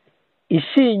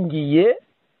ishingiye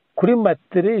kuri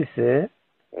matrice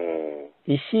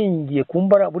ishingiye ku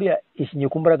mbaraga buriya ishingiye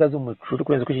ku mbaraga z'umucuri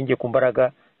kurenza ko ishingiye ku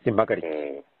mbaraga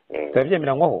z'impagarike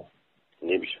turabyemeranywaho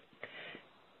nibyo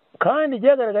kandi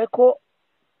byagaragaye ko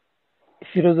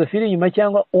filozofi iri inyuma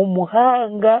cyangwa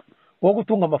umuhanga wo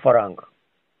gutunga amafaranga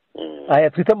aya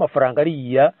twita amafaranga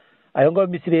ariya ayo ngayo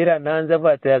misiri yarananze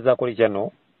avuga ati yazakora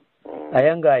ishyano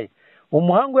aya ngaya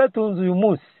umuhanga uyatunze uyu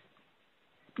munsi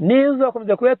niyo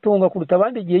uzakomeza kuyatunga kuruta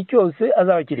abandi igihe cyose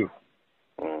azaba akiriho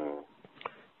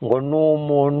ngo ni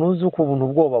umuntu uzi uko ubuntu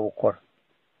ubwoba bukora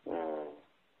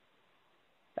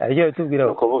aribyo bitubwira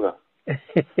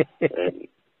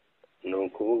ni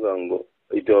ukuvuga ngo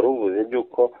ibyo wari uvuze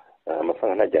by'uko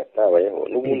amafaranga ntajya atabayeho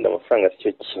n'ubundi amafaranga si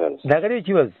cyo kibazo ntabwo ari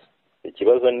ikibazo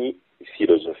ikibazo ni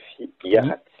filozofi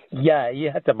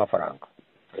yihatse amafaranga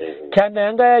cyane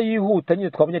aya ngaya yihuta nyine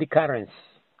twabonye ari currency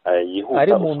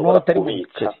ari mu noti ari mu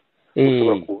biceri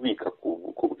ushobora kubika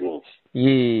ku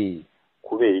bwinshi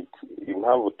kubera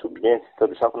impamvu tubyinshi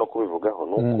dushaka no kubivugaho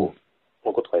ni uko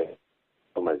nk'uko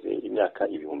tumaze imyaka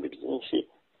ibihumbi byinshi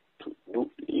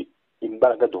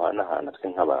imbaraga duhanahana twe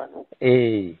nk'abantu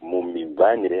mu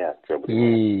mibanire yacu ya buri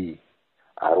munsi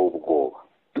ari ubwoba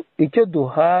icyo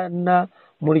duhana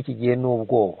muri iki gihe ni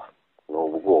ubwoba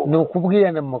ni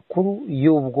ukubwirana amakuru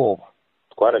y'ubwoba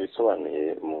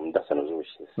twarabisobanuye mu ndasano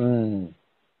z'ubushize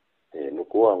ni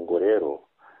ukuvuga ngo rero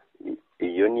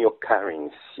iyo niyo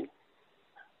currency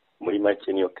muri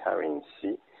make niyo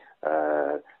currency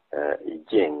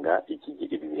igenga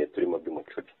ibi bihe turimo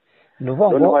by'umucuri ni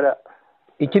ukuvuga ngo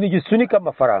ikintu gisunika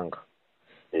amafaranga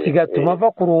kigatuma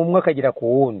ava kuri umwe akagera ku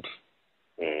wundi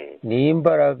ni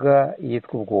imbaraga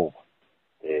yitwa ubwoba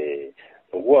ni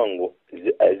ukuvuga ngo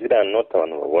ziriya noti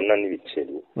abantu babona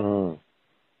n'ibiceri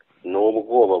ni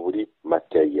ubwoba buri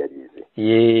materialize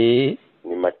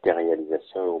ni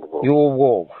materialization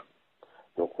y'ubwoba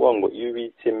ni ukuvuga ngo iyo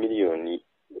ubitse miliyoni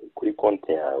kuri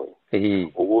konti yawe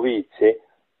uba ubitse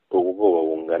ubwoba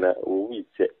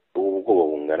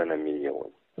bungana na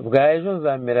miliyoni bwa ejo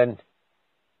nzamera nte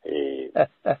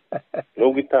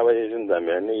nubwo itaba ejo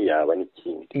nzamera nte yaba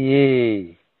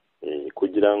n'ikindi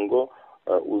kugira ngo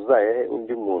uzaye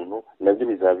undi muntu nabyo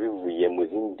bizaba bivuye mu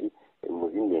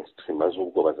zindi instrument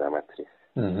z'ubwoba za matrice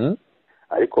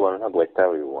ariko abantu ntabwo bahita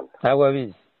babibona ntabwo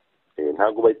babizi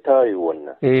ntabwo bahita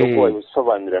babibona kuko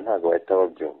babisobanurira ntabwo bahita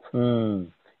babyumva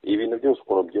ibintu byose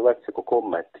ukuntu byubatse kuko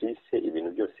matrice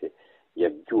ibintu byose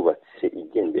yabyubatse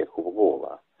igendeye ku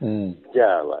bwoba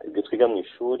byaba ibyo twiga mu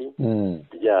ishuri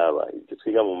byaba ibyo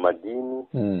twiga mu madini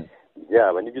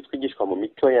byaba n'ibyo twigishwa mu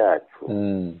mico yacu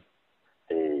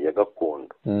ya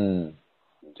gakondo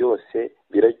byose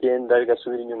biragenda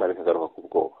bigasubira inyuma bikagaruka ku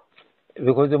bwoba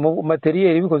bikoze mu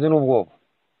materiyeri bikoze n'ubwoba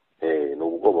ni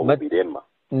ubwoba bubirema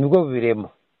nibwo bubirema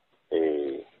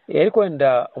ariko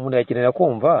wenda umuntu yakenera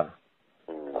kumva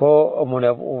ko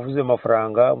umuntu uvuze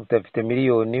amafaranga mutafite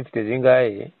miliyoni mfite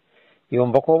zingahe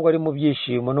yumva ko ahubwo ari mu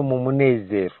byishimo no mu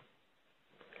munezero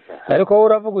ariko wowe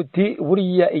uravuga uti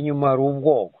buriya inyuma hari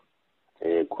ubwoba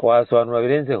wasobanura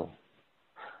birenzeho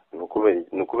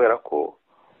ni ukubera ko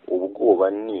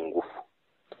ubwoba ni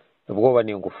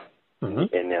ingufu ni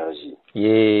energy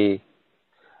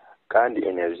kandi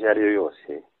energy iyo ari yo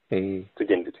yose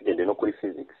tugende no kuri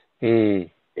physics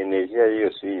energy iyo ari yo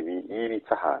yose iyo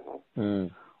ibitse ahantu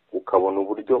ukabona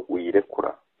uburyo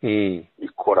uyirekura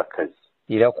ikora akazi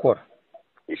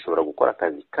ishobora gukora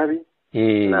akazi kabi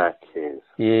n'akeza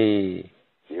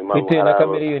bitewe na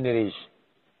kamiriyoni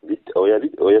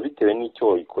bitewe n'icyo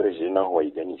wayikoresheje n'aho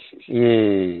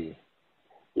wayiganishije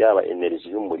yaba energy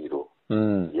y'umuriro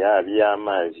yaba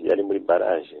iy'amazi ari muri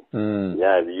baraje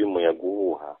yaba iy'umuyaga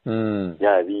uhuha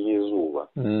yaba iy'izuba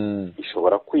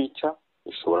ishobora kwica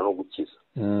ishobora no gukiza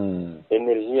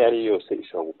energy iyo ari yose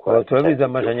ishobora gukora turabizi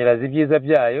amashanyarazi ibyiza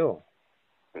byayo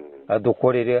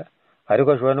adukorera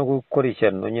ariko ashobora no gukora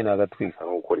ishyano nyine agatwika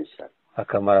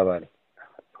akamara abantu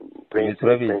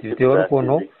turabizi bitewe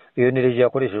n'ukuntu iyo energy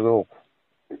yakoreshejwe uko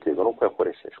biterwa n'uko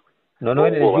yakoreshejwe noneho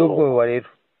energy y'ubwoba rero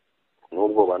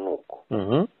n'ubwoba ni uko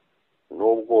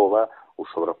n'ubwoba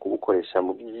ushobora kubukoresha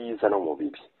mu byiza no mu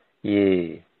bibi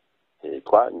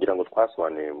ngira ngo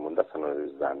twasobanuye mu ndasano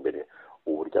za mbere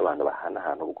uburyo abantu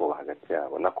bahanahana ubwoba hagati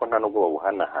yabo nako nta n'ubwoba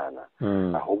buhanahana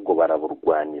ahubwo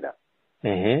baraburwanira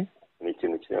ni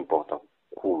ikintu kiri important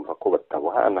kumva ko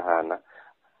batabuhanahana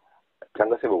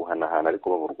cyangwa se babuhanahana ariko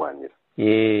baburwanira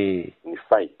ni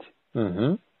fight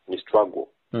ni struggle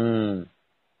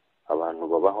abantu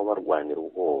babaho barwanira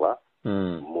ubwoba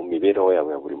mu mibereho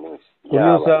yabo ya buri munsi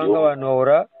usanga abantu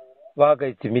bahora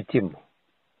bahagaritse imitima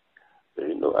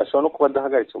ashobora no kuba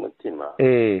adahagaritse umutima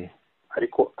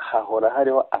ariko hahora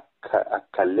hariho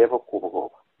akalevo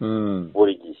k'ubwoba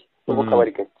buri gihe nubwo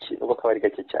kaba ari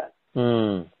gake cyane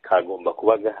kagomba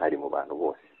kuba gahari mu bantu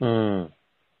bose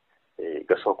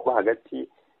gashobora kuba hagati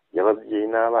y'ababyeyi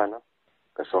n'abana,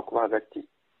 gashobora kuba hagati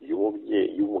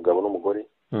y'umugabo n'umugore,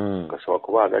 gashobora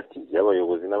kuba hagati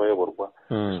y'abayobozi n'abayoborwa,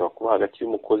 gashobora kuba hagati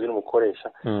y'umukozi n'umukoresha.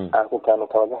 ako kantu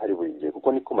kaba gahari buri gihe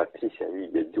kuko niko matrice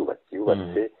yabigiye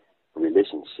yubatse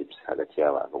relationships hagati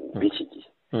y'abantu b'iki gihe.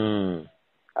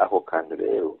 ako kantu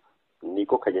rero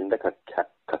niko kagenda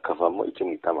kakavamo icyo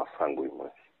mwita amafaranga uyu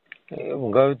munsi.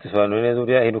 ngaho bisobanura neza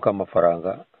uburyo yahinduka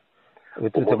amafaranga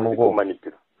biturutse mu bwoko.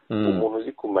 umuntu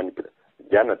uzi kumanipira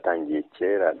byanatangiye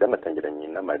kera, byanatangiranye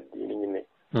n'amadini nyine.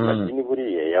 amadini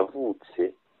buriya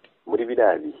yavutse muri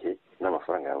biriya bihe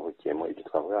n'amafaranga yavukiyemo, ibyo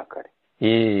twavuga kare.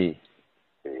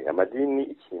 amadini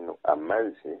ikintu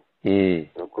amaze ni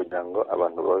ukugira ngo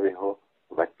abantu babeho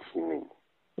batimenye,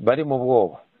 bari mu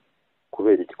bwoba.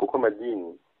 kubera iki? kuko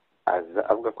amadini aza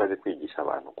avuga ko azi kwigisha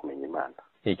abantu kumenya Imana.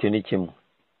 icyo ni kimwe.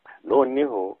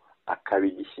 noneho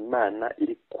akabigisha Imana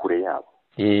iri kure yabo,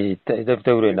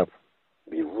 idafite buriya nabo.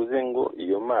 bivuze ngo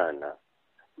iyo Mana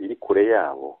iri kure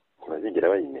yabo ntibazigera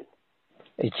bayimenya.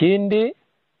 ikindi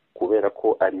kubera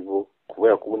ko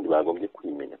ubundi bagombye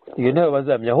kuyimenya. iyo ntayo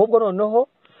bazamenya, ahubwo noneho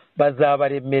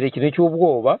bazabaremera ikintu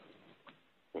cy'ubwoba.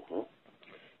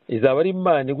 izaba ari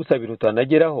Imana igusabira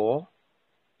utanageraho,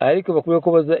 ariko bakubwira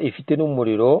ko baza ifite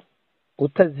n'umuriro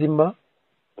utazima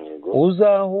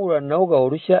uzahura nawe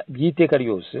ugahora ushya by'iteka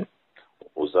ryose.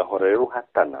 uzahora rero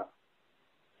uhatana,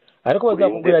 ariko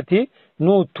bazakubwira ati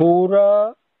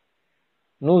nutura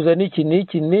nuzana iki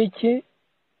n'iki n'iki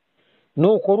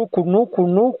nukora uku n'uku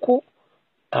n'uku,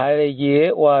 hari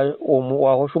igihe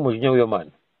wahosha umujinya w'iyo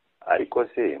Mana. ariko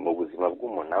se mu buzima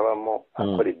bw'umuntu abamo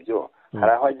akora ibyo,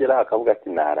 hari aho agera akavuga ati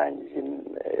narangije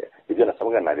ibyo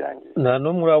nasabwa nabirangije. nta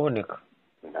n'umwe uraboneka,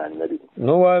 nta na rimwe,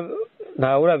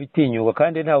 ntawe urabitinyuka,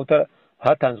 kandi ntawe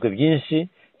hatanzwe byinshi,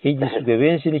 higishijwe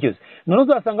benshi n'icyose. none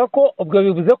uzasanga ko ubwo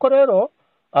bivuze ko rero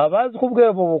abazi ko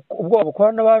ubwoba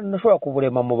bukora n'abashobora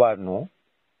kuburema mu bantu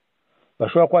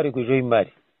bashobora kwarigwijeho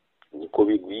imari. niko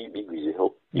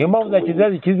bigwijeho. niyo mpamvu za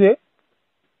kiliziya zikize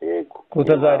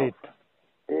kuruta za leta.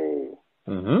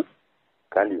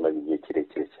 kandi bimaze igihe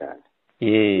kirekire cyane.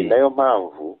 ni nayo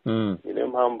mpamvu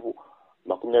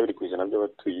 20%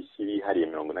 by'abatuye isi bihariye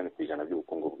 80%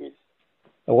 by'ubukungu bw'isi.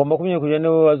 ubwo 20%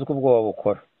 nibo bazi ko ubwoba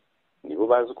bukora. nibo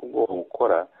bazi ko ubwoba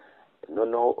bukora.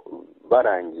 noneho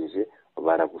barangije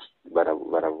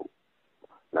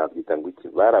nabyita ngo iki,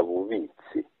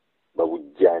 barabubitse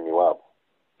babujyana iwabo.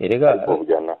 erega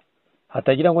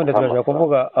hatagira ngo ndashaka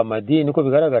kuvuga amadini uko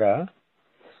bigaragara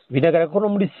ko no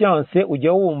muri siyanse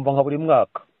ujya wumva nka buri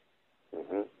mwaka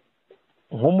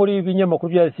nko muri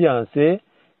ibinyamakuru bya siyanse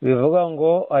bivuga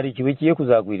ngo hari ikibi kigiye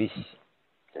kuzagwira isi.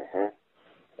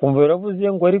 kumva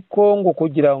biravuze ngo ariko ngo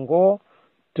kugira ngo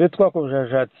tube twakora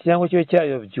ubushakashatsi cyangwa kibe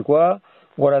cyayobywa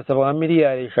ngo arasaba nka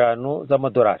miliyari 5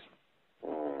 z'amadolari.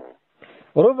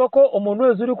 urumva ko umuntu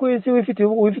wese uri ku isi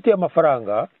wifitiye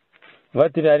amafaranga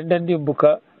bati narinda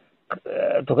ndimbuka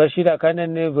tugashira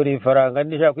kandi buri faranga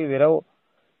nishaka kwiberaho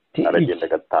aragenda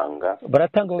agatanga.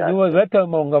 baratanga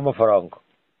amafaranga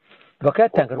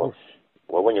bakayatanga rwose.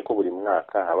 wabonye ko buri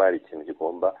mwaka haba hari ikintu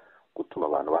kigomba gutuma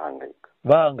abantu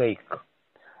bahangayika.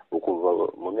 ukumva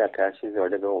mu myaka yashize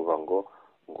wajyaga wumva ngo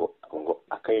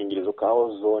akayingirizo ka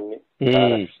ozone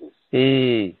karashize.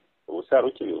 ubu se hari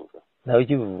ukibivuga? ntawe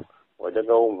ukibivuga.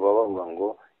 wajyaga wumva bavuga ngo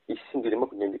isi irimo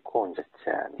kugenda ikonja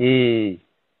cyane,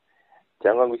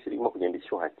 cyangwa ngo isi irimo kugenda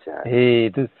ishyuha cyane.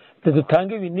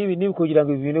 dutanga ibi n'ibi kugira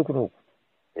ngo ibi bintu kunuko.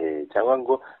 cyangwa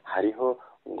ngo hariho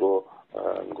ngo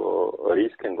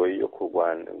risike ngo yo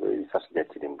kurwana ngo ibisasu bya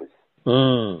kirimbuzi.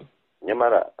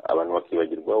 nyamara abantu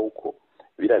bakibagirwa uko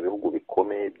biriya bihugu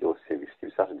bikomeye byose bifite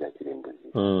ibisasu bya kirimbuzi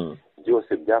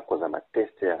byose byakoze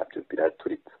amatesite yabyo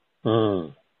biraturitsa.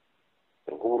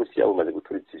 nk'uburusiya bumaze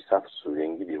guturitsa ibisasu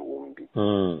birenga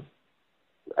 1000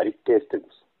 ari tesite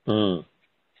gusa.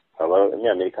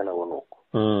 abanyamerika nabo ni uko,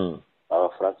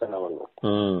 abafaransa nabo ni uko.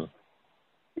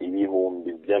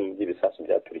 1000 by'ibisasu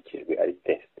byaturikijwe ari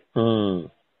tesite.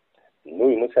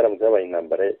 n'uyu munsi haramutse habaye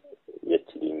intambara ya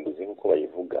kirimbuzi nk'uko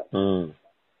bayivuga,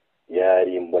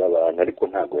 yarimbura abantu ariko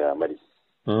ntabwo yamara isi.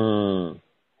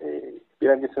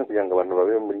 biranditse no kugira ngo abantu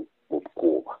babe mu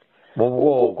bwoba.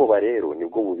 ubwoba rero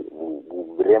nibwo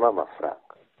burema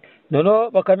amafaranga.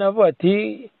 noneho bakanavuga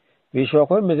ati bishobora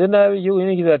kuba bimeze nabi, igihugu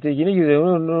n'igize ati iki n'igize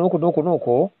nuko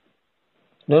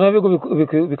noneho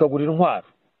bikagura intwaro.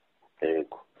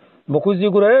 mu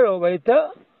kuzigura rero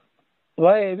bahita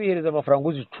bihereza amafaranga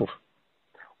uzicura.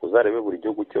 uzarebe buri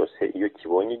gihugu cyose iyo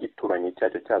kibonye igituranyi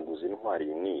cyacyo cyaguze intwari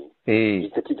n'iyi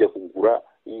gihita kijya kugura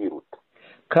yiruta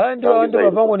kandi abandi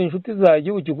bava ngo ni inshuti za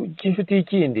gihugu cy'inshuti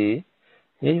y'ikindi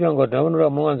niyo ngo ndabona uriya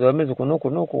mwanzi wameze uku n'uku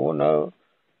n'uku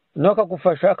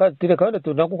nakagufasha akatire kandi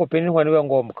tunakukopera intwari niba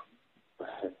ngombwa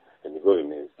nibwo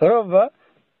bimeze urumva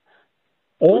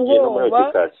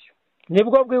ubwoba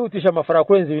nibwo bwihutisha amafaranga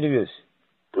kurenza ibindi byose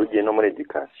tugiye no muri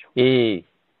edikasiyo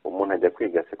umuntu ajya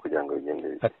kwiga se kugira ngo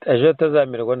bigende ejo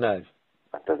atazamererwa nabi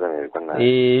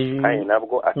kandi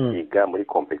nabwo akiga muri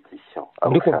kompetisiyo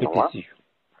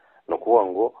ni ukuvuga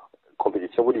ngo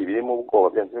kompetisiyo buri birimo ubwoba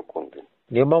byanze bikunze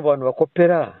niyo mpamvu abantu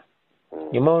bakopera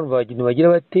niyo mpamvu abantu bagira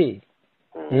bate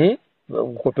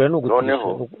gukopera ni ugutisha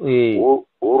noneho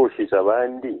urushije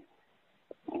abandi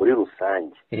muri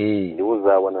rusange niwe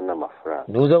uzabona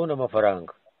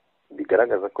n'amafaranga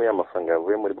bigaragaza ko ya mafaranga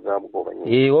yavuye muri bwa bwoba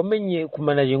nyine wamenye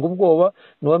kumanaginga ubwoba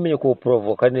n'uwamenye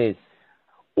kubuprovoka neza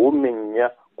umenya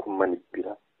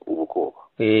kumanipira ubwoba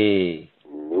niwe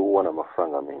ubona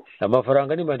amafaranga menshi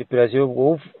amafaranga ni manipulasiyo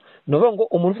y'ubwoba ni ukuvuga ngo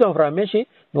umuntu ufite amafaranga menshi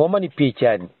ni uwamanipiye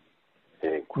cyane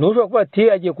ntushobora kuba ati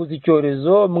agiye kuza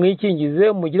icyorezo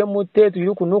mwikingize mugire mute tugire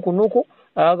uku n'uku n'uku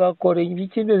agakora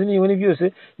ibiki byose n'ibintu byose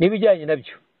n'ibijyanye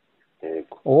nabyo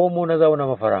uwo muntu azabona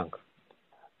amafaranga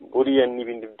buriya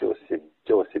n'ibindi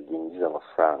byose byinjiza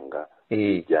amafaranga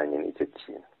bijyanye n'icyo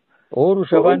kintu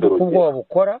urusha abandi uko ubwoba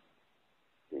bukora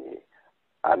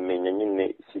amenya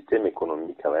nyine sisiteme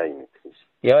ekonomike aba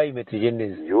yayimetirije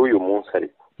neza y'uyu munsi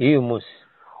ariko y'uyu munsi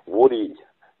buriya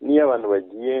niyo abantu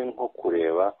bagiye nko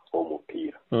kureba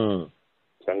umupira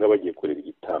cyangwa bagiye kureba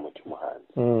igitaramo cy'umuhanzi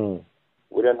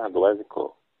buriya ntabwo bazi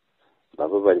ko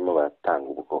baba barimo baratanga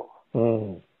ubwoba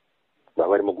baba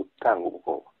barimo gutanga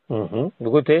ubwoba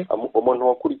gute umuntu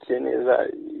wakurikiye neza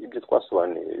ibyo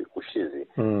twasobanuye ushize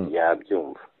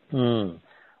yabyumva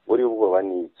buriya ubwoba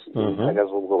ni iki imbaraga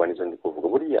z'ubwoba nizo ndi kuvuga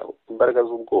buriya imbaraga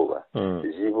z'ubwoba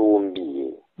zibumbiye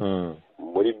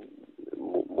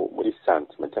muri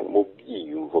santima cyangwa mu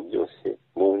byiyumvo byose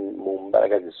mu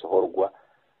mbaraga zisohorwa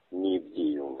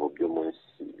n'ibyiyumvo byo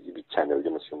munsi y'ibicaniro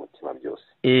byo munsi y'umutima byose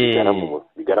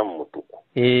bigara mu mutuku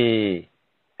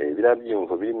biriya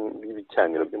byiyumvo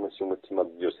by'ibicaniro byo munsi y'umutima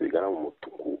byose bigana mu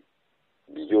mutuku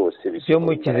byose byo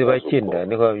mu kiziba cy'inda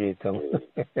niko babyitamo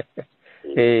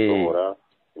bisohora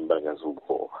imbaraga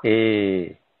z'ubwoba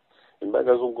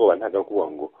imbaraga z'ubwoba ntabwo kuvuga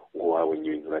ngo wabonye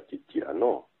ibintu uratitira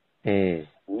no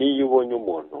niyo ubonye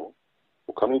umuntu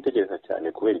ukamwitegereza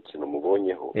cyane kubera ikintu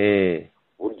umubonyeho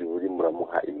burya uba urimo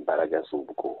uramuha imbaraga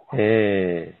z'ubwoba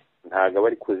ntabwo aba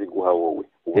ari kuziguha wowe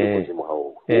uba uri kuzimuha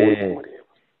wowe uri kumureba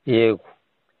yego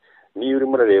niyo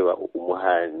urimo urareba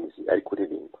umuhanzi ari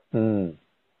kuririmba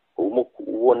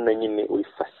ubona nyine uri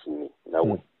fasine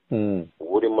nawe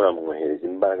uba urimo uramwohereza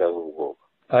imbaraga z'ubwoba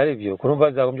ari byo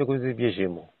kurumva zagombye kubiza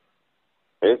ibyishimo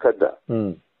reka da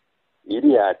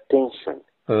iriya atenshoni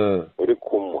uri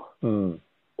kumuha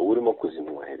uba urimo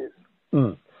kuzimwohereza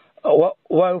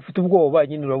wawe ufite ubwoba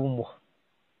nyine urabumuha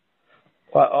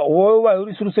wowe ubaye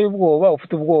uri suruse y'ubwoba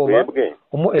ufite ubwoba twebwe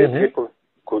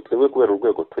kubera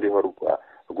urwego turiho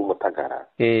rw'umutagarara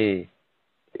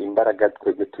imbaraga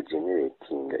twebwe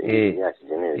tugeneretinga yacu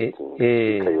igeneretinga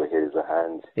ikayohereza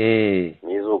hanze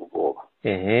n'iz'ubwoba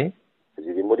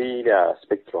ziri muri iriya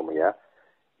spectrum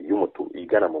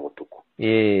igana mu mutuku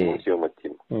munsi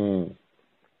y'umutima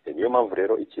niyo mpamvu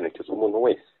rero ikintu cyose umuntu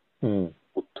wese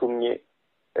utumye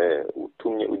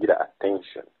ugira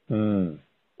attention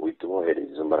uhita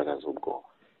umwohereza izo mbaraga z'ubwoba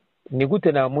ni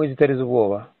gute namuha izitari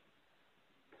z'ubwoba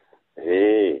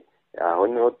aho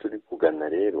niho turi kugana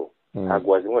rero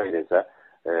ntabwo wazimwohereza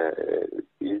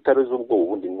izitari z'ubwoba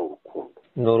ubundi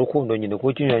ni urukundo nyine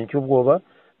kuko ikinyuranyo cy'ubwoba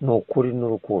ni ukuri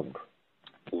n'urukundo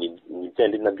ni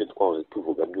byandi nabyo twahoze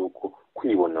tuvuga by'uko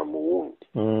kwibona mu wundi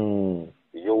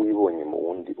iyo wibonye mu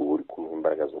wundi uba uri kumuha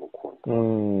imbaraga z'urukundo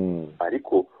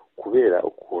ariko kubera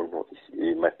ukuntu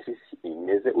matrisi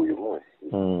imeze uyu munsi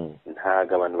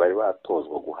ntabwo abantu bari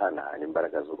batozwa guhanahana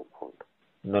imbaraga z'urukundo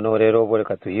noneho rero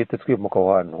reka tuhite twimuka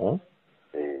aho hantu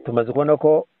tumaze kubona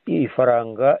ko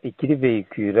ifaranga ikiri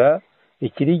veyikira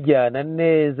ikirijyana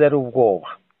neza ari ubwoba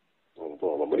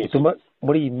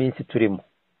muri iyi minsi turimo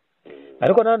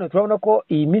ariko nanone turabona ko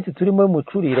iyi minsi turimo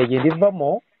y'umucuri iragenda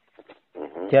ivamo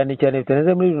cyane cyane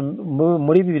bitarenze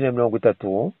muri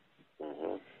 2030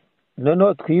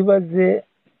 noneho twibaze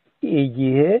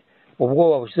igihe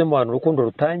ubwoba bushize mu bantu urukundo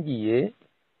rutangiye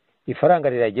ifaranga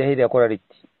rirajya he rirakora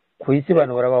riti ku isi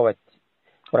abantu barabaho bati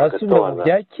barasubira mu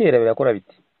bya kera birakora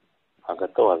biti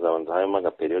hagati aho hazabanza harimo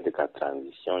agaperiyode ka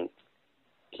transition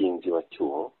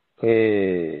k'inzibacyuho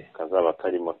kazaba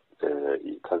karimo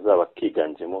kazaba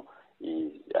kiganjemo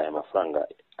aya mafaranga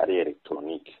ari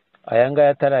elegitoronike. aya ngaya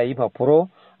atari ay'impapuro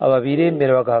aba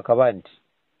biremera bagahaka abandi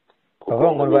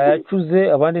bavuga ngo bayacuze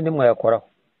abandi ntimwayakoraho.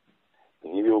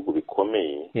 Nk'ibihugu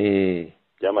bikomeye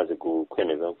byamaze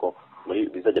kwemeza ko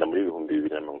bizagera muri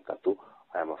 2030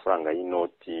 aya mafaranga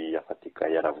y'inoti yafatika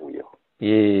yaravuyeho.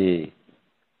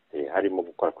 Harimo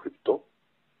gukora crypto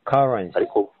currency,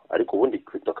 ariko ubundi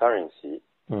cryptocurrency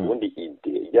ubundi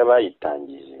ide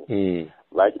y'abayitangije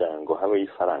bagira ngo habe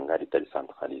ifaranga ritari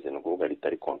centralize, no kuvuga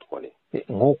ritari controle,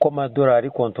 nk'uko amadolari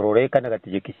controle kandi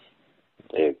agategeka isi.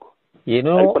 Yego,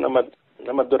 ariko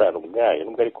n'amadolari ubwayo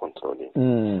nubwo ari controle,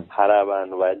 hari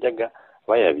abantu bajyaga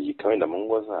bayabika wenda mu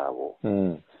ngo zabo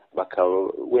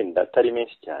bakaba wenda atari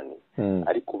menshi cyane,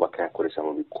 ariko bakayakoresha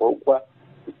mu bikorwa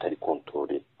bitari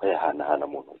controle, bayahanahana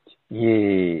mu ntoki.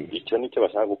 Icyo nicyo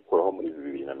bashaka gukuraho muri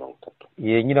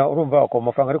 2030. Nyina urumva ko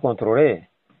amafaranga ari controle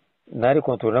nari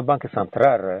controle na banki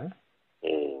centrale,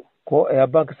 ko ya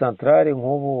banki centrale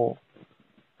nk'ubu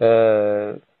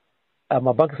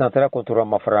amabanki centrale controle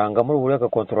amafaranga muri buri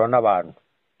agakontrola n'abantu.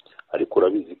 Ariko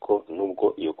urabizi ko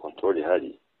nubwo iyo controle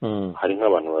ihari, hari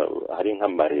nk'abantu, hari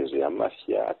nk'amarezo ya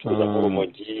mafia acuruza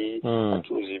nk'urumogi,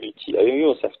 acuruza ibiki, ayo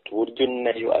yose afite uburyo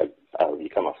nayo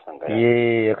abika amafaranga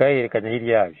yayo akayerekana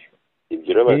hirya yabyo.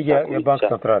 Ibyo rero ya banki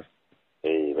centrale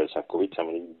bashaka kubica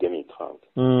muri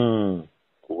 2030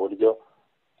 ku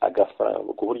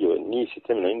buryo ni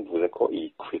system nayo mvuze ko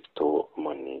iyi crypto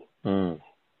money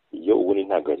iyo ubundi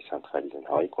ntabwo ari centralize,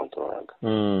 ntawe ayikontorolaga.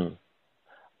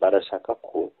 Barashaka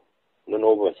ko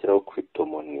noneho bashyiraho crypto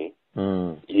money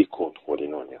iri controle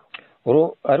noneho.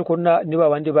 Ariko niba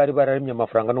abandi bari bararemye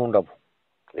amafaranga n'undabo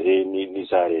ni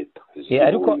za leta,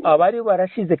 ariko abari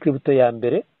barashize crypto ya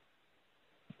mbere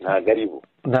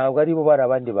ntabwo ari bo bari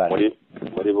abandi bantu.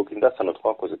 muri bukindasano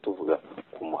twakoze tuvuga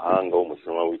ku muhanga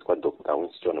w'umushinwa witwa Dr.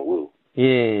 Winston Wu,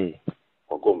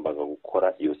 wagombaga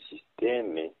gukora iyo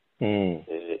systeme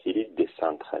iri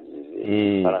decentralize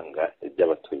ifaranga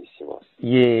ry'abatuye isi bose,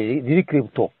 riri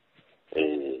crypto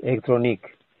electronique.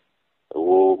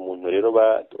 uwo muntu rero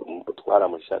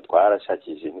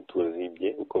twarashakije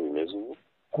ntituzibye uko bimeze ubu.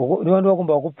 Niba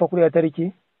bagomba gupfa kuri ya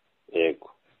tariki, yego,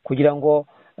 kugira ngo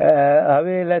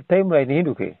habe la timeline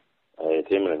ihinduke.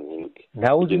 Timeline ihinduke,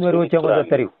 ntawe uzi niba ariho cyangwa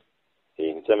atariho.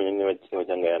 Nticyamenye niba kiriho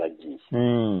cyangwa yaragiye.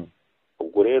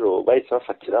 Ubwo rero bahise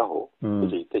bafatiraho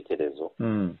icyo gitekerezo,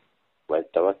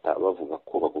 bahita bavuga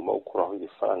ko bagomba gukuraho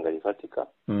ifaranga rifatika.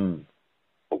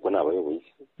 Ubwo ni abayoboye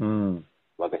isi,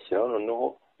 bagashyiraho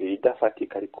noneho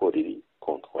iridafatika ariko riri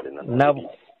controle nabo.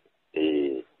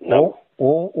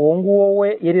 Uwo nguwo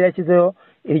we yari yarashyizeho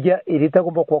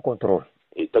iritagomba kuba controle,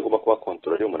 itagomba kuba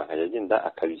controle, umuntu akajya agenda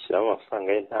akabishyiramo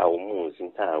amafaranga ye ntawe umuzi,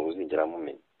 ntawe uzigera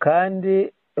amumenya. Kandi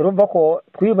urumva ko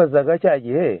twibazaga cya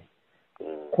gihe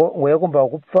ko ngo yagombaga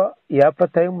gupfa, yapfa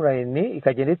timeline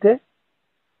ikagenda ite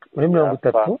muri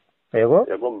 30. Yego,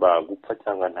 yagombaga gupfa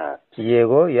cyangwa ntapfa.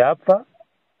 Yego, yapfa.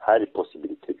 Hari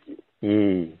possibility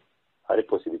ebyiri. Hari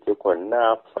possibility yo ko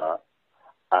napfa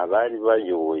abari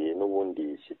bayoboye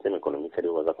n'ubundi system economic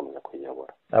aribo bazakomeza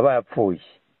kuyobora. Aba yapfuye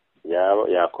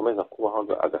yakomeza kubaho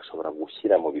agashobora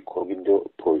gushyira mu bikorwa ibyo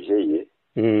projet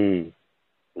ye,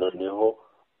 noneho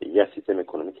ya system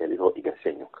economic yariho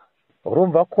igasenyuka.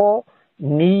 Urumva ko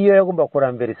niyo yagomba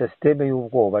kurambera system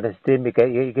y'ubwoba na system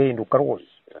igahinduka rwose.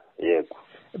 Yego,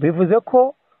 bivuze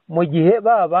ko mu gihe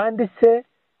babanditse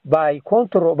ba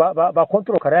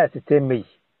control kara system ye,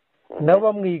 nabo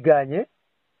bamwiganye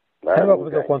kandi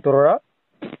bakomeza kontrola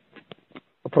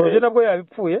projet nabwo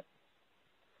yabipfuye.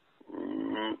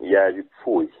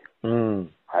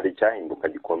 Hari icyahinduka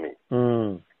gikomeye,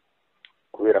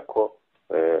 kubera ko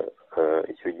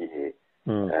icyo gihe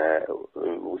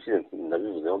ubushize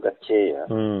nabivuzeho gakeya,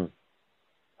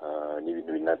 ni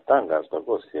ibintu binatangazwa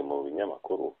rwose mu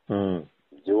binyamakuru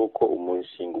by'uko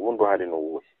umushinga ubundi uhari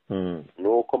n'uwuhe,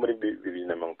 nuko muri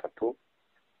 2030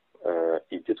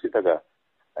 ibyo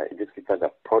twitaga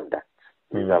product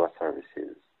bizaba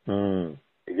services,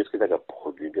 ibyo twitaga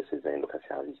produit byose bizahinduka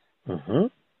service.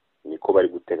 Niko bari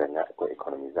guteganya ko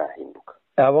economy izahinduka.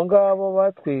 Abo ngabo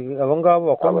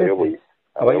bakomeye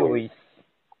abayoboye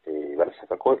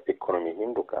barashaka ko economy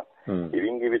ihinduka.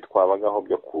 Ibi ngibi twabagaho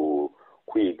byo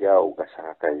kwiga, ugashaka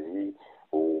akazi,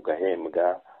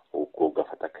 ugahembwa,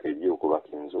 ugafata credit, ukubaka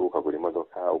inzu, ukagura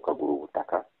imodoka, ukagura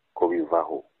ubutaka, ko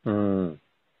bivaho.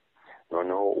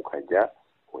 Noneho ukajya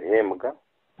uhembwa,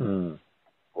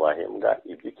 wahembwa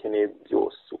ibyo ukeneye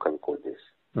byose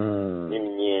ukabikodesha,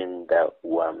 n'imyenda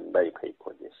wambaye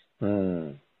ukayikodesha.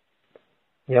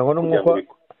 Yego,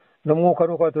 n'umwuka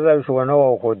nuko tuzabishobora nawe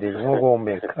wawukodesha nko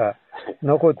guhumeka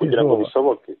nuko kugira ngo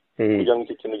bishoboke. Kugira ngo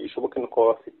icyo kintu gishoboke nuko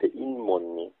baba bafite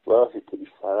money, baba bafite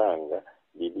ifaranga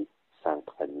riri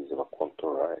centralisé.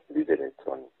 gukontorora lize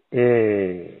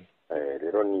elegitoronike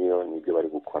rero nibyo bari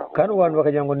gukora kandi abantu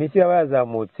bakagira ngo n'isi yaba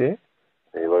yazamutse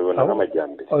babibona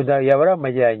nk'amajyambere yaba ari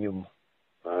amajyanyuma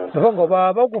ni ukuvuga ngo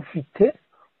baba bagufite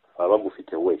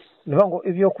wese ni ukuvuga ngo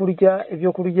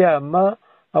ibyo kuryama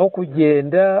aho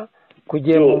kugenda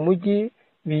mu mujyi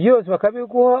byose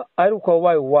bakabiguha ariko ukaba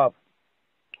ubaye uwabo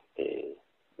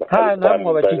nta namwe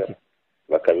abakike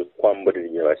bakabikwamburira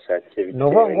igihe bashakiye ni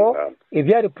ukuvuga ngo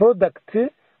ibyari porodagiti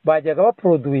bajyaga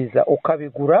baproduwiza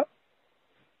ukabigura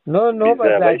noneho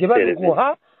bazajya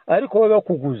babiguha ariko wowe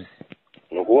bakuguze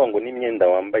ni ukuvuga ngo n'imyenda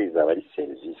wambaye izaba ari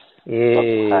serivisi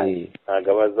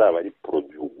ntabwo aba azaba ari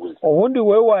poroduwi uguze ubundi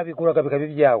wowe wabiguraga bikaba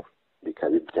ibyawe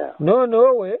none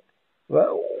wowe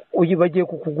bagiye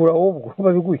kukugura ahubwo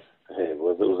babiguhe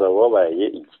uzaba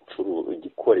wabaye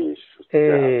igikoresho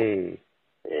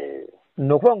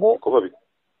ni ukuvuga ngo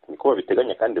niko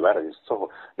babiteganya kandi barabisoho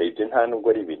ibyo nta nubwo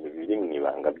ari ibintu biri mu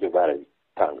ibanga byo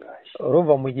barabitangaje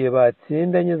urumva mu gihe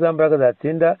batsindanye za mbaraga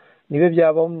zatsinda nibe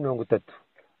byabaho 30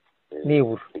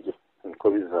 nibura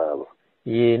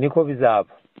niko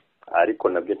bizaba ariko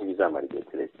nabyo ntibizamara igihe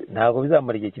kirekire ntabwo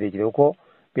bizamara igihe kirekire kuko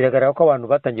biragaragara ko abantu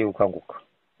batangiye gukanguka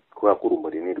kubera ko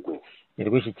urumuri ni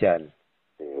rwinshi cyane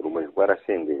urumuri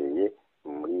rwarasendereye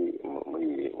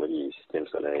muri iyi sisiteme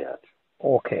solare yacu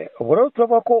ubwo rero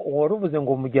turavuga ko wari uvuze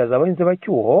ngo mu gihe hazaba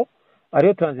inzibacyuho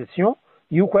ariyo taranzisiyo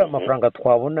y'uko aya mafaranga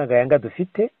twabonaga yanga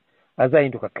dufite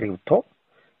azahinduka kiripito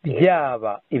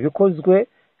byaba ibikozwe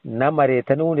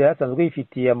n'amaleta n'ubundi yari asanzwe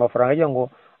yifitiye amafaranga agira ngo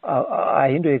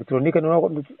ahindure elegitoronike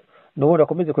n'ubundi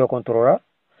akomeze kuyakontorora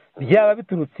byaba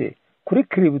biturutse kuri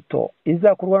kiripito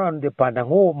izakorwa n'abantu depanda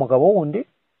nk'uwo mugabo wundi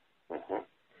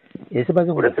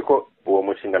uretse ko uwo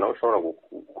mushinga nawe ushobora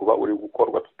kuba uri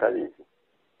gukorwa tutabizi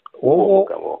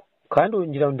wowe kandi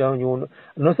ngira ngo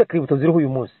nose kiripito ziriho uyu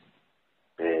munsi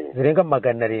zirenga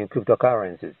 700 kiripito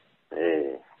karensizi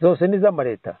zose ni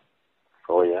iz'amaleta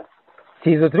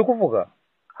si izo turi kuvuga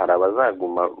hari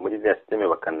abazaguma muri ziriya sisiteme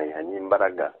bakanayiha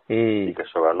n'imbaraga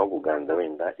bigashobora no kuganza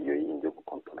wenda iyo yindi yo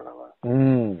gukontorora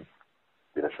abantu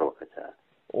birashoboka cyane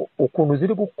ukuntu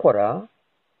ziri gukora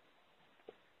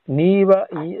niba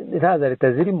nta za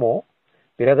leta zirimo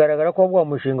biragaragara ko wa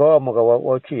mushinga wa mugabo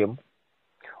waciyemo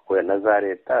na za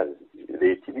leta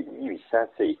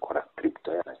y'ibishatse ikora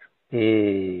kiripito yacu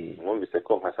mwumvise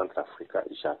ko nka Central Africa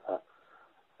ishaka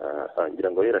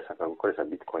ngira ngo irashaka gukoresha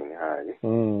bitcoin hari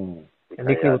ni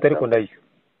kiripito ariko nayo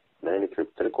ni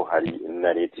kiripito ariko hari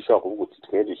na leta ishobora kuvuga uti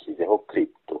twe dushyizeho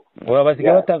kiripito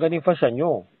basigaye batanga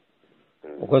n'imfashanyo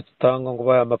ugatanga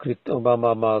ngo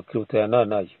amakiripito ya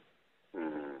nayo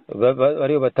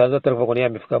ariyo batanze ataravuga ngo ni ya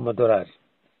mifuka y'amadolari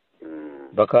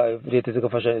leta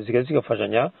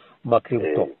zigafashanya mu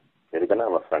makiripito erega ni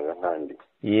amafaranga nk'andi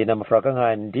ni amafaranga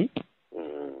nk'andi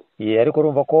ariko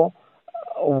urumva ko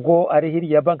ubwo ari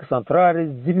hirya ya banki santarare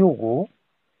z'ibihugu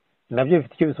nabyo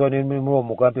bifite icyo bisobanuye muri uwo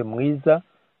mugambi mwiza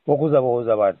wo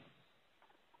kuzabohoza abantu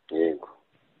yego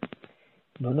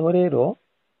noneho rero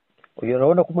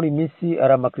urabona ko muri iyi minsi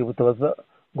ari amakiripito baza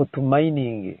ngo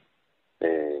tumayininge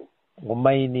ngo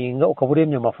mayininga ukaba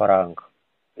uremye amafaranga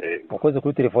ukoze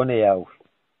kuri telefone yawe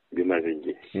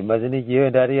bimaze n'igihe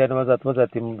wenda hariya n'abazatubaza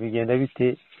ati bigenda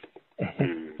bite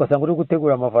ugasanga uri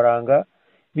gutegura amafaranga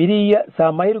biriya si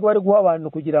amahirwe bari guha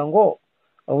abantu kugira ngo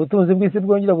ubutunzi bw'isi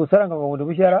bwongera gusaranga ngo bundi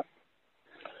bushyara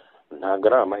ntabwo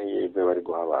ari amahirwe bari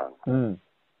guha abantu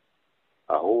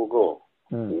ahubwo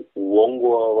uwo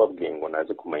nguwo baba babwiye ngo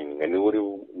naze kumayininga niwe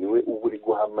uba uri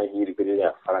guha amahirwe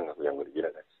ririya faranga kugira ngo rigire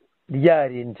agaciro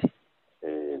ryarindi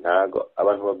ntabwo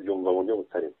abantu babyumva mu buryo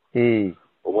butarimo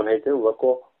umuntu ahita yumva ko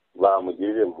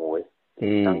bamugirire impuhwe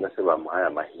cyangwa se bamuhaye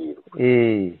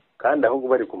amahirwe kandi ahubwo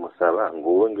bari kumusaba ngo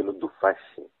wowe ngwino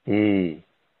udufashe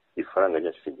ifaranga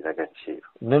ryacu rigira agaciro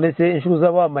none se inshuro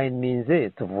uzaba wamayininze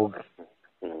tuvuge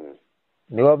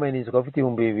niba wamayininze ukaba ufite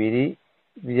 2,000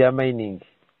 bya mayiningi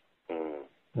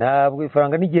ntabwo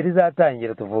ifaranga n'igihe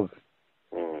rizatangira tuvuge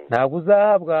ntabwo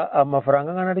uzahabwa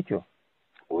amafaranga angana atyo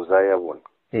uzayabona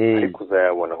ariko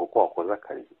uzayabona kuko wakoze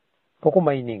akazi ko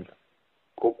kumayininga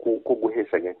ko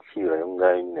guhesha agaciro ayo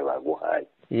ngayo nyine baguhaye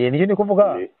nicyo ni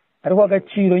kuvuga ariko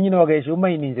agaciro nyine wagahesha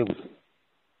umayininze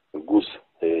gusa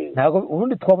ntabwo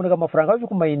ubundi twabonaga amafaranga yo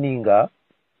kumayininga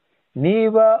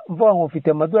niba mvuga ngo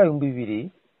mfite amadolari 2,000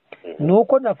 ni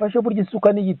uko nafashe burya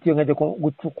isuka n'igitiyo nkajya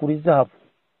gucukura izahabu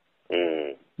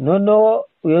noneho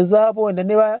iyo zahabu wenda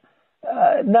niba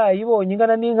nayibonye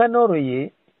ingana n'inka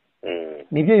noroye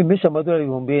nibyo bimesha amadolari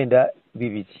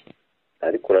 2,000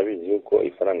 ariko urabizi yuko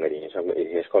ifaranga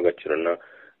riheshwa agaciro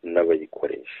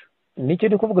n'abayikoresha nicyo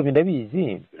ndi kuvuga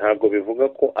ndabizi ntabwo bivuga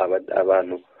ko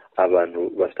abantu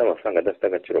bafite amafaranga adafite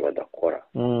agaciro badakora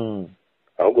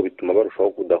ahubwo bituma barushaho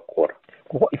kudakora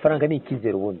kuko ifaranga ni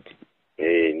icyizere ubundi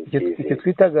icyo ni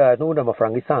twitaga n'ubundi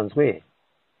amafaranga isanzwe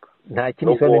nta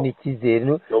kindi kibazo ni icyizere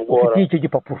ufite icyo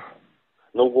gipapuro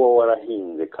nubwo wowe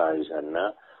warahinze ka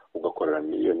jana ugakorera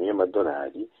miliyoni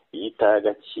y'amadolari iyo itaye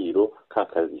agaciro ka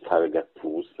kazi kawe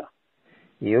gatuza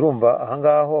iyo urumva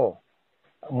ahangaho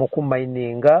mu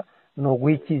kumayininga ni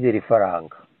uguha icyizere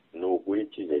ifaranga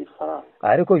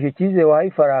ariko icyo cyizere wahaye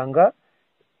ifaranga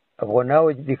ubwo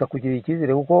nawe bikakugirira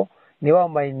icyizere kuko niba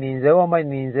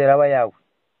wamayininze araba yawe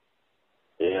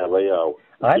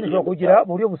ahandi ushobora kugira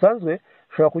mu buryo busanzwe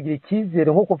ushobora kugira icyizere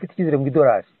nk'uko ufite icyizere mu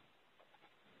idolari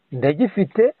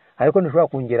ndagifite ariko ntishobora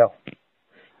kongeraho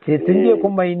keretse ngiye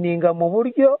kumayininga mu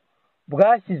buryo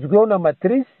bwashyizweho na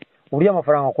matrice uburyo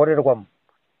amafaranga akorerwamo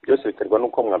byose biterwa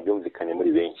n'uko mwabyumvikanye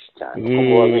muri benshi cyane kuko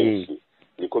muba benshi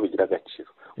niko bigira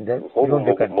agaciro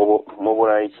mu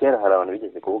burayi kera hari abantu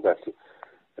bigeze kuvuga ati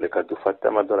reka dufate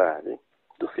amadolari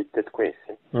dufite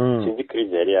twese ikindi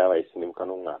kirize yari yabaye sinibuka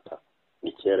n'umwaka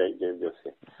ni kera igihe byose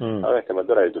aho ati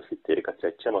amadolari dufite reka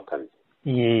tuyacemo kabiri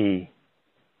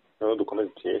noneho dukomeze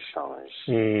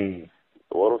tuyeshanje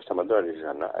uwari ufite amadolari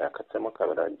 100 ayakatsemo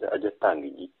kabiri ajya atanga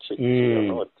igice cy'iyo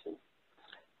noti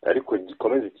ariko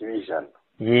gikomeze kibe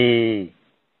 100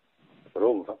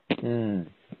 urumva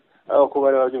aho ko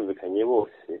bari babyumvikanye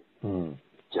bose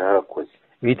byarakoze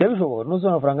bihita bishobora n'uzo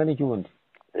amafaranga n'ikibundi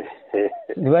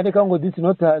nibandika ngo this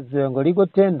not has ngo legal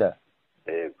tender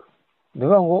yego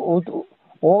niba ngo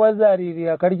uwo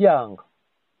bazaririye akaryanga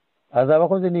azaba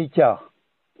akoze n'icyaha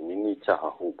ni n'icyaha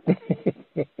ahubwo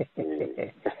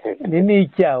ni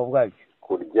n'icyaha ubwabyo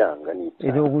kuryanga ni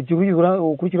icyaha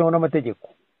ukurikiranaho n'amategeko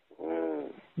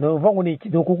ni ukuvuga ngo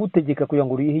ni ukugutegeka kugira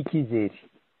ngo urihe icyizere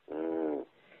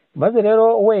maze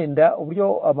rero wenda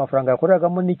uburyo amafaranga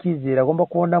yakoreragamo n'icyizere agomba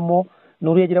kubonamo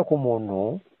n'uriya agira ku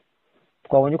muntu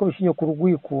twabonye ko bishingiye ku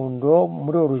rwikundo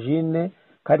muri origine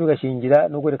kandi bigashingira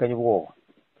no kwerekanya ubwoba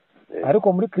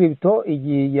ariko muri crypto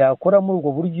igihe yakora muri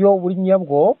ubwo buryo buri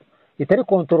nyabwo itari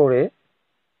controle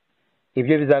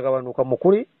ibyo bizagabanuka mu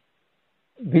kuri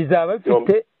bizaba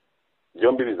bifite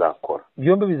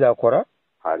byombi bizakora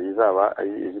hari izaba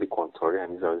iziri controle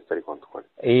hari izaba zitari controle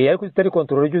ariko zitari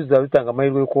controle byo zizaba zitanga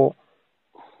amahirwe yuko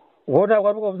wowe ntabwo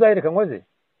ari ubwo buzaherekanwa ze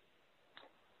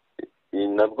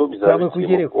nabwo bizaba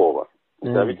bikiri ubwoba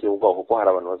bizaba bikiri ubwoba kuko hari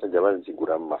abantu bazajya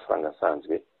bazigura mu mafaranga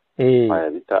asanzwe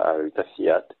bita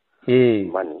fiat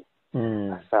money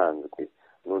asanzwe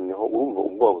noneho urumva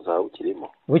ubwoba buzaba bukirimo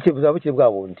buzaba bukiri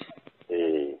bwa bundi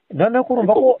noneho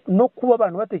urumva ko no kuba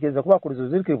abantu batekereza ko bakora izo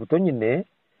ziri kwibuto nyine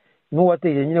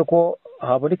n'uwatekereje nyine ko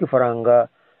haboneka ifaranga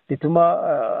rituma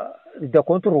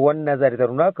ridakontororwa na za leta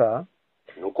runaka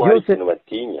byose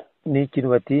ni ikintu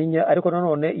batinya ariko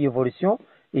nanone iyo evolution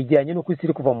ijyanye n'uko isi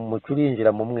iri kuva mu mucyo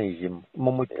yinjira mu mwijima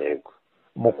mu mucyo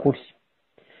mu kuri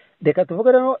reka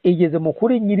tuvuge rero igeze mu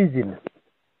kuri nyirizina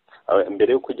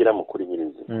mbere yo kugira mu kuri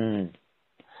nyirizina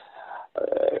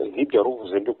nk'ibyo wari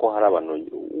uvuze by'uko hari abantu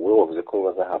wowe wavuze ko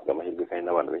bazahabwa amahirwe kandi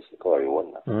n'abantu benshi ko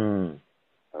babibona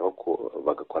ariko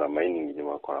bagakora mayiningi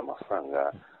nyuma bagakora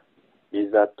amafaranga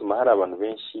bizatuma hari abantu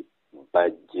benshi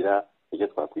bagira icyo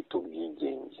twakwita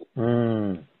ubwigenge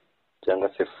cyangwa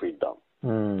se freedom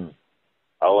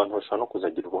abo bantu bashobora no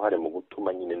kuzagira uruhare mu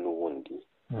gutuma nyine n'ubundi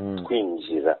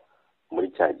twinjira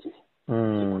muri cya gihe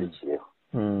gikurikiyeho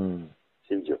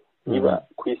sibyo niba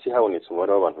ku isi habonetse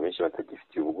umubare w'abantu benshi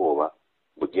batagifitiye ubwoba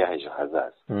bw'ejo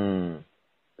hazaza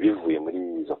bivuye muri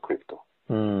izo crypto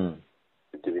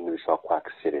ibyo bintu bishobora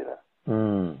kwakiserera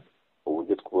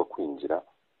uburyo twuba kwinjira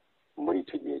muri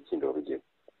icyo gihe kindi wari ugiye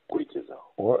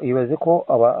gukurikizaho ibaze ko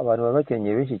abantu baba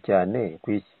bakenyeye benshi cyane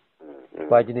ku isi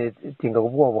twagenetinga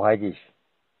ubwoba buhagije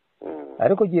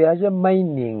ariko igihe haje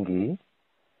mayiningi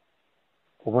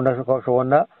ubu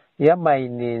ndashobora iyo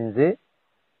mayininze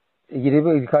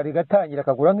rigatangira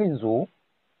akagura nk'inzu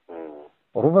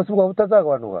urumva si ubwoba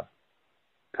butazagabanuka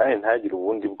kandi ntagire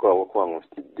ubundi bwoba bwo kuba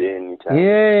mufite ideni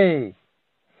cyane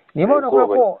niyo mpamvu navuga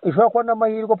ko ishobora kuba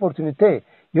n'amahirwe opportunité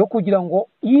yo kugira ngo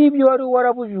y'ibyo wari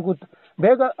warabujijwe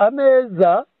mbega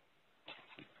ameza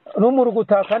n'umuriro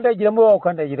utakandagiramo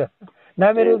wawukandagira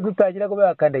n'ameza utagira ngo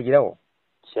bakandagiraho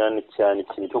cyane cyane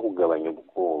ikintu cyo kugabanya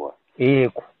ubwoba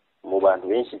yego mu bantu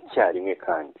benshi icyarimwe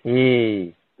kandi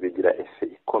bigira efe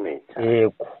ikomeye cyane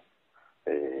yego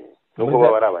nubwo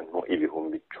baba ari abantu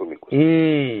 10,000 gusa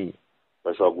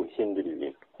bashobora guhindura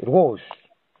ibintu rwose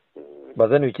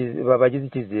bagize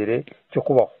icyizere cyo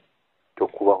kubaho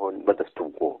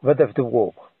badafite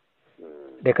ubwoba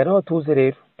reka naho tuze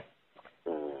rero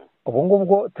ubu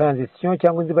ngubwo transition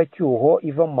cyangwa inzibacyuho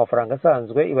iva mu mafaranga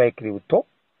asanzwe ibaye crypto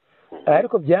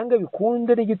ariko byanga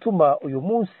bikunde n'igituma uyu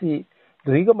munsi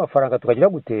duhiga amafaranga tukagira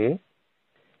gute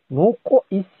nuko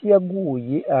isi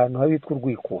yaguye ahantu habitwa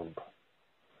urwikundo.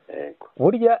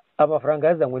 Burya amafaranga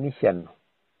yazanywe n'ishyano.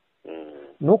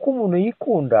 Nuko umuntu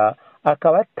yikunda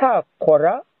akaba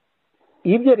atakora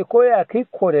ibyo ariko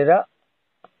yakikorera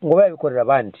ngo babikorera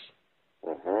abandi.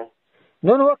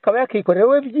 Noneho akaba yakikorera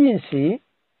we byinshi,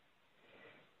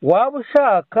 waba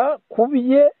ushaka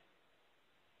kubye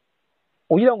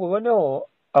ugira ngo uboneho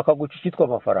akaguca icyitwa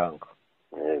amafaranga.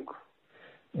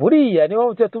 Buriya niho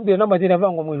utubwira n'amadini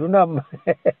avuga ngo mu ijuru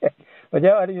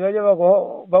bajya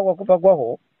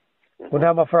bagwaho ngo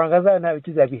nta mafaranga azayo nta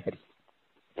bikiza bihari.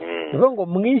 Bivuga ngo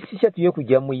mu isi nshya tugiye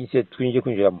kujyamo, iyi nshya twinjiye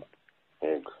kwinjiramo,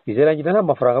 bizarangira nta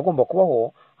mafaranga agomba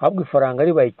kubaho, ahubwo ifaranga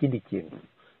ribaye ikindi kintu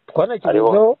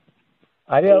twanakigezeho,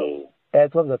 ariyo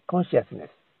twavuga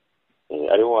consciousness.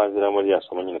 Ariho wazira muri ya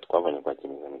somo nyine twavanye kwa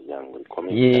Kimeza Miryango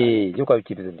rikomeye yo kwa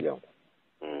Kimeza Miryango.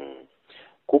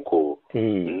 Kuko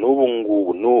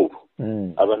n'ubu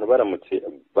abantu baramutse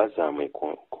bazamuye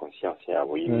conscience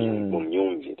yabo mu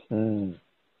myumvire,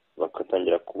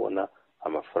 bakatangira kubona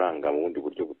amafaranga mu bundi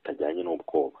buryo butajyanye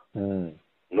n'ubwoba,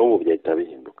 n'ubu byahita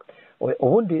bihinduka.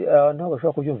 Ubundi ntabwo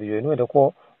bashobora kubyumva ibyo bintu, wenda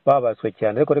ko babatswe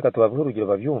cyane, ariko reka tubavuge urugero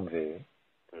babyumve.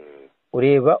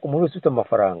 Ureba umuntu wese ufite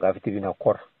amafaranga afite ibintu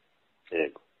akora,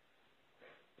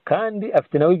 kandi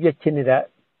afite nawe ibyo akenera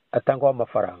atangwaho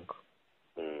amafaranga.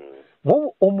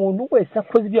 Nk'ubu umuntu wese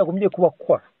akoze ibyo yagombye kuba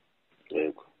akora,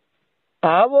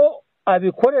 abo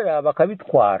abikorera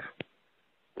bakabitwara,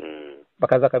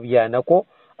 bakaza akabijyana ko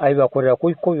abibakorera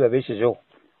ko bibabeshejeho,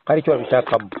 hari icyo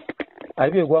babishakamo,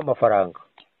 ari byo guha amafaranga.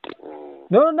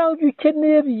 Noneho nawe ibyo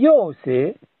ukeneye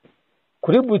byose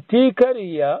kuri butike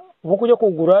ariya, nko kujya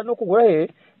kugura no kugura he,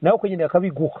 nawe ukeneye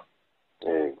akabiguha.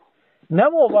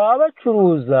 Nabo baba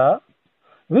bacuruza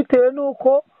bitewe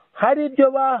n'uko hari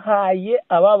ibyo bahaye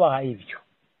ababahaye ibyo.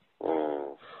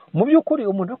 Mu by'ukuri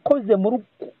umuntu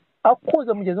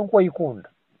akoze mugeze nk'uko yikunda,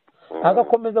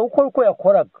 agakomeza gukora uko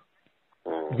yakoraga,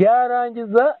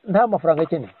 byarangiza nta mafaranga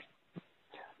akeneye.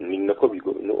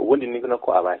 Ubundi ni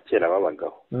nako abakera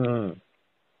babagaho,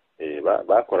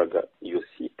 bakoraga iyo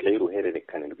sikle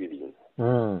y'uruhererekane rw'ibintu,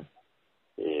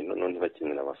 none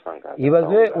ntibakenera amafaranga.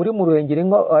 Ibaze uri mu Ruhengeri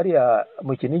nko hariya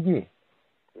mu Kinigi,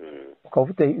 ukaba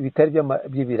ufite ibitari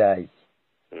by'ibirayi,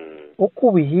 uko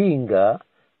ubihinga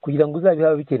kugira ngo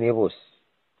uzabihawe bikeneye bose.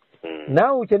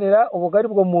 Nawe ukenera ubugari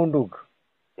bwo mu Nduga,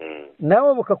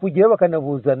 nawe bukakugeraho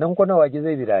bakanabuzana nk'uko nawe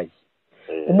wagezeho ibirayi.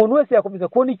 Umuntu wese yakomeza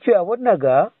kubona icyo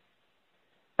yabonaga,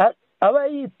 aba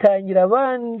yitangira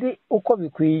abandi uko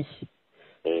bikwiye.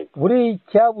 Buri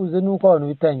cyabuze nuko abantu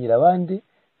bitangira abandi,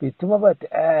 bituma bati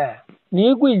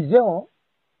nigwizeho,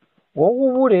 wowe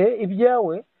ubure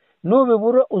ibyawe,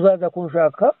 nubibura uzaza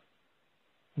kunshaka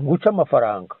nguca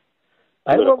amafaranga.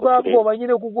 Ariko bwa bwoba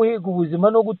nyine kuguhiga ubuzima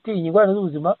no gutinya ingorane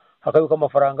z'ubuzima, hakabika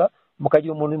amafaranga,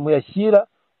 mukagira umuntu muyashyira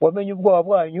wamenye ubwoba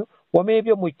bwanyu, wamenye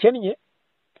ibyo mukennye.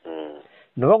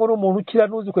 Nuba ngo n'umuntu ukira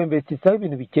nuzi kwembesitaho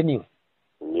ibintu bikenewe.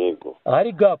 Yego.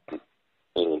 Ahari gap.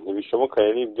 Ntibishoboka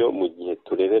rero ibyo mu gihe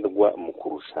turererwa mu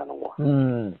kurushanwa.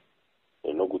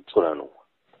 No gucuranwa.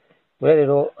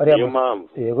 Rero ariyo mpamvu.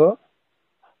 Yego.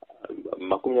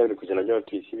 20%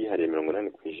 by'abatuye isi bihariye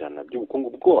 80% by'ubukungu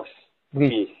bwose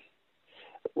bw'isi.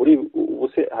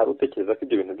 Ubuse hari utekereza ko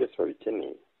ibyo bintu byose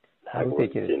babikeneye? Ntabwo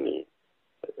utekereza.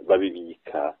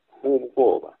 Babibika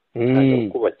nk'ubwoba,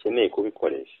 kuko bakeneye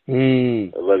kubikoresha.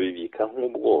 Babibika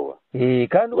nk'ubwoba,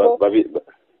 kandi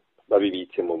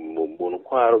babibitse mu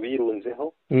ntwaro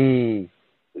birunzeho,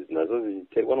 nazo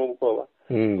ziterwa n'ubwoba.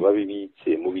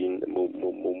 Babibitse mu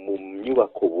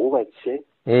nyubako bubatse,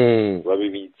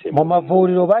 babibitse mu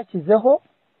mavuriro bashyizeho,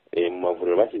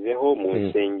 mu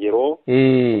nsengero,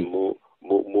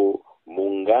 mu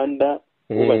nganda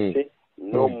bubatse,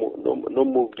 no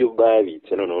mu byo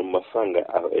babitse, no mu mafaranga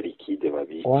liquide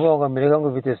babitse. Ubu ngo Amerika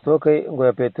ngo ifite stock ngo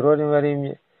ya peteroli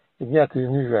bari imyaka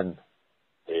 100.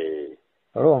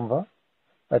 Urumva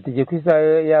ati giye kwisa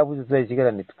yabuze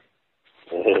tuzayikigaranitwe.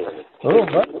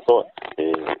 Urumva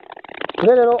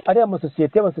rero ari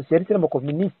amasosiyete y'abasosiyaliste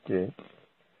n'amakomuniste,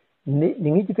 ni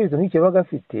nk'igitekerezo nk'icyo baga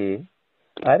afite,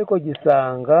 ariko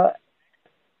gisanga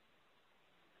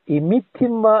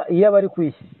imitima y'abari ku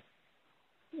isi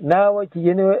nawe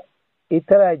kigenewe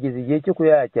itarageza igihe cyo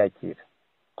kuyacyakira.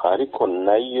 Ariko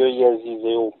nayo yazize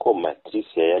yuko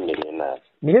matrice yayamereye nabi.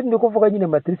 Niyo ndi kuvuga nyine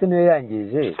matrice niyo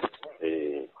yangije.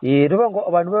 Rero ngo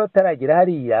abantu bataragira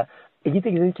hariya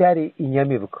igitekerezo cyari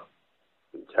inyamibwa.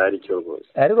 Cyari cyo rwose.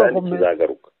 Ariko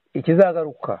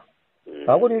ikizagaruka.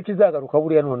 Ahubwo niyo kizagaruka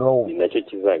buriya noneho wowe. Ni nacyo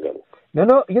kizagaruka.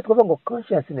 Noneho iyo twavuga ngo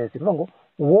consciousness, bivuga ngo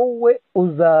wowe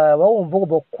uzaba wumva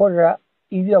ugomba gukora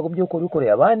ibyo yagombye gukora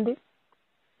ukoreye abandi,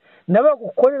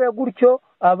 n'abagukorera gutyo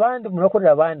abandi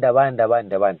murakorera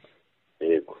abandi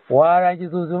yego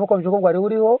warangiza ubuzima ukomeje ko bwari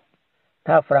buriho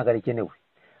nta faranga rikenewe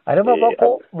arimo avuga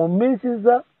ko mu minsi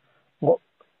iza ngo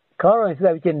currency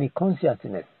izaba ikeneye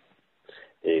consciousness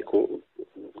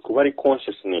kuba ari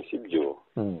consciousness ibyo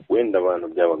wenda abantu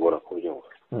byabagora kubyumva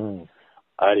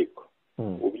ariko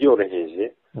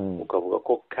ubyoroheje ukavuga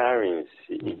ko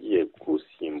currency igiye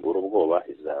gusimbura ubwoba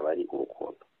izaba ari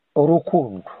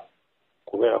urukundo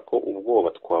kubera ko ubwoba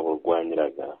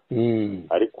twaburwaniraga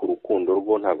ariko urukundo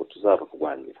rwo ntabwo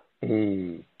tuzarurwanira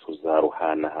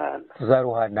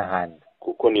tuzaruhanahana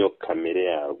kuko niyo kamere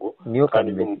yarwo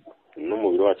kandi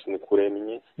n'umubiri wacu ni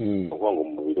kuremye uvuga ngo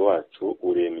umubiri wacu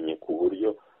uremye ku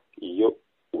buryo iyo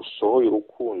usohoye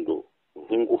urukundo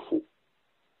nk'ingufu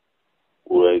umubiri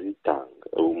urazitanga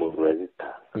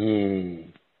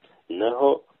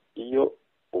naho iyo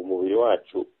umubiri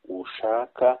wacu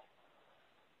ushaka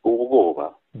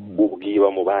ubwoba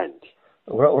ubwiba mu bandi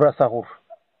urasahura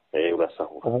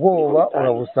ubwoba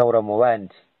urabusahura mu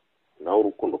bandi naho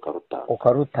urukundo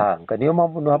ukarutanga niyo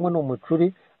mpamvu hamwe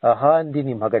n'umucuri ahandi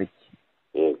ni impagarike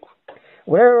yego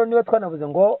rero niba twanavuze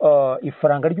ngo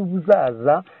ifaranga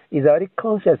ry'ubuzaza izaba ari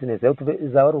consciousness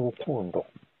izaba ari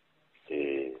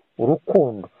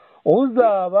urukundo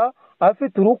uzaba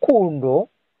afite urukundo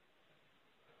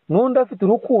n'undi afite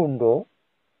urukundo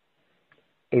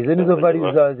izo nizo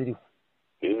value zaba ziriho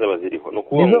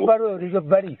nizo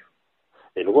value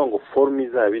ni ukuvuga ngo forume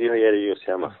izaba iriho iyo ari yo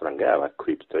yose y'amafaranga yaba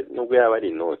kiripito nubwo yaba ari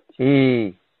inoti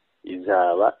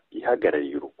izaba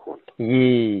ihagarariye urukundo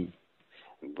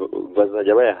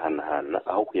bazajya bayahanahana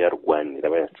aho kuyarwanira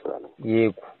bayacurana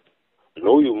yego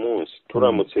n'uyu munsi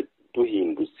turamutse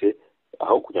duhindutse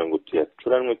aho kugira ngo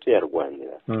tuyacuranwe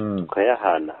tuyarwanira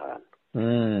tukayahanahana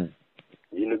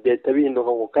ibintu byahita bihinduka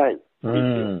ako kanya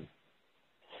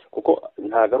kuko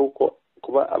ntabwo ari uko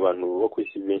kuba abantu bo ku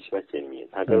isi benshi bakennye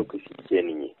ntabwo ari uko isi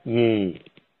ikennye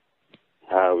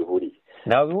ntawe ihuriye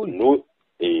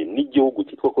n'igihugu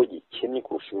cyitwa ko gikennye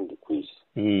kurusha ibindi ku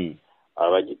isi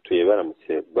abagituye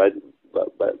baramutse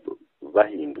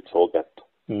bahindutseho gato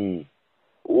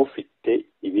ufite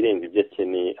ibirenze ibyo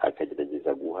akeneye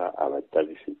akagerageza guha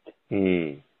abatabifite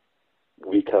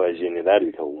bikaba generali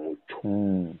bikaba umuco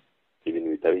ibintu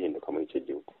bitabihinduka muri icyo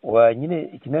gihugu nyine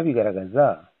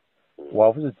ikinabigaragaza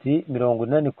wavuze uti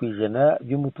 80%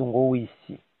 by'umutungo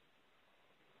w'isi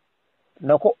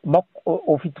nako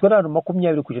ufitwe n'abantu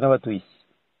 20% batuye isi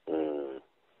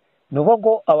ni ukuvuga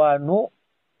ngo abantu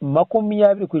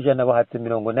 20% bahatse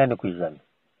 80%.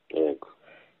 yego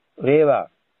reba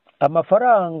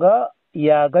amafaranga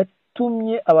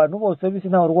yagatumye abantu bose bisi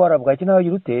nta urwara bwaki naho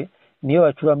yirute niyo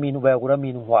bacuramo ibintu bayaguramo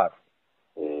intwaro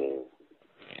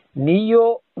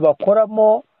niyo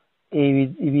bakoramo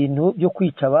ibintu byo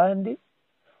kwica abandi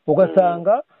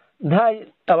ugasanga nta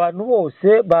abantu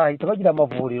bose bahita bagira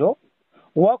amavuriro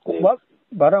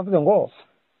baravuze ngo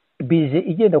bije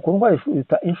igenda ku ndwara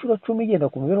inshuro 10 igenda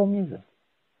ku mibereho myiza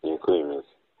niko bimeze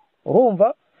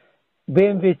urumva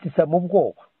bemvestisa mu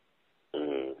bwoba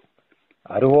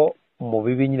hariho mu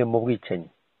bibi nyine mu bwicanyi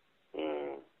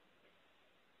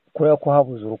kubera ko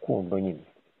habuze urukundo nyine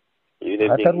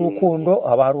hatari urukundo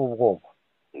haba hari ubwoba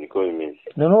niko bimeze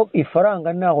noneho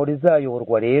ifaranga naho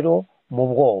rizayoborwa rero mu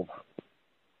bwoba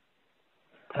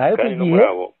ariko igihe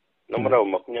no muri abo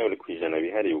 20%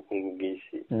 bihariye ubukungu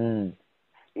bw'isi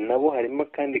nabo harimo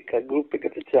kandi kagurupe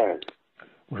gato cyane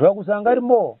ushobora gusanga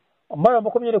harimo amara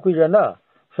 20%,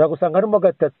 ushobora gusanga harimo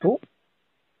 3%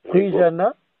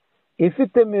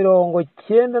 ifite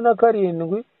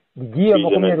 97 giye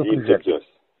 20%.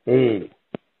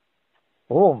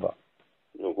 Urumva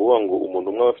ni ukuvuga ngo umuntu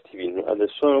umwe afite ibintu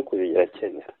adashobora no kubigira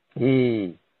akenera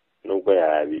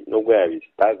nubwo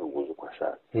yabitagaguza uko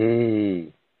ashaka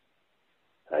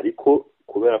ariko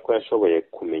kubera ko yashoboye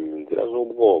kumenya inzira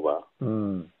z'ubwoba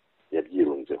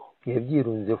yabyirunzeho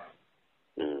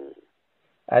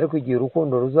ariko igihe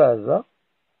urukundo ruzaza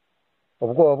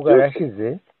ubwoba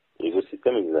bwarashize izo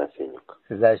systeme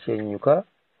zizashenyuka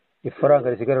ifaranga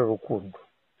risigara urukundo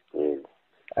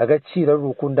agaciro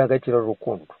urukundo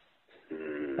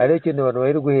ariyo kintu abantu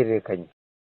bari guhererekanya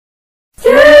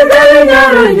Kigali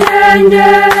Nyarugenge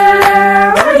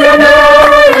ugenda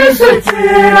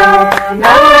wishukira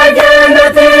n'abagenda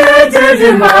terekeje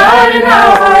Imari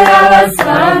naho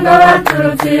yabasanga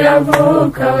baturutse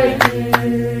avuka we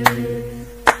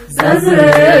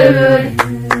zazurebe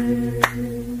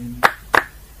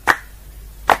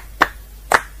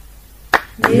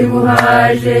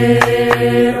nibuhaje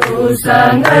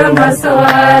usanga ayo maso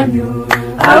wanyu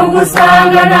ahubwo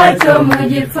usanga ntacyo mu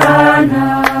gipfana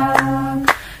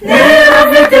niba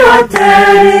ufite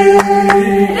hoteli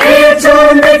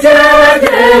icumbikira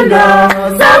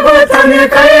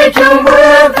Nyamuneka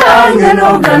yicumbuye kanjye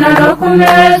ntuganaga ku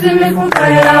meza imifuka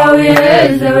yawe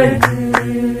yezewe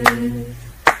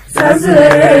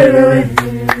sazerewe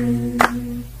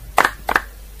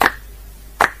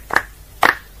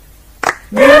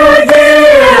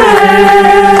nimugiye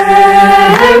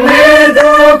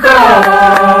mwiduka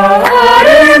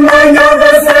arimo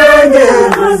nyagasenge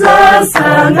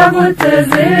uzasanga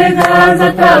guteza ibiganza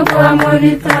atagwa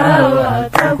muri tawa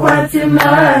atakwatsa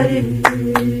imari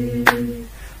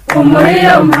muri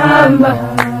iyo mpamba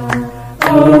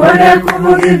ubone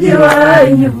kuvuga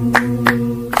iby'iwanyu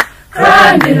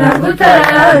kandi ntabwo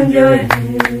utarangiwe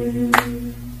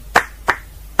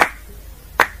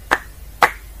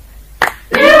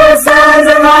niba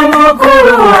usanze nka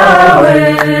mukuru wawe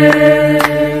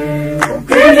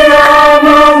ukinjira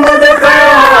mu modoka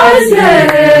yaje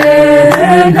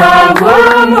ntabwo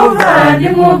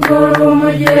umuvandimwe ugura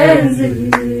umugenzi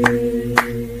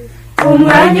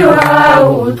umwanya wawe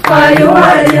utwaye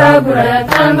uwariyagura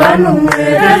yatanga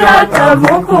n'umwereje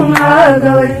atavuka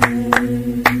umwaga we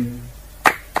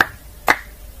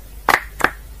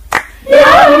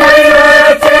yamarira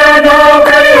yakira ntabwo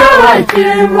ariho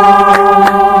bakirimo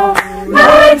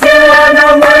nawe kirana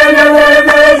mwene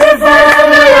wemeza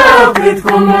ifaranga yakwitwa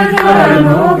umujura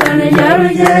ntugane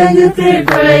nyarugenge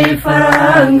utikoreye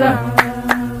ifaranga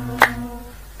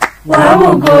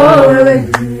wabugowe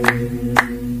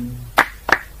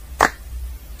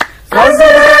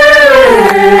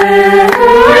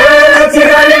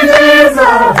Kigali nziza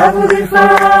havuga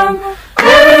ifaranga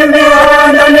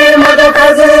imihanda n'imodoka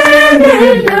zindi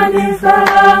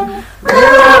n'ifaranga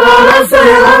aba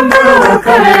basore bambara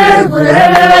bakaberwa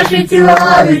urebe bashiki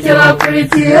babo icyo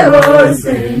bakurikiye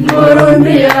bose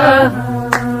n'urundi yaha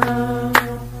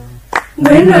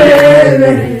ngwino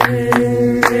urebe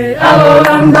abo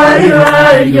bambari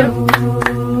baryo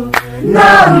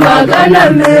n'amagana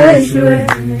menshi we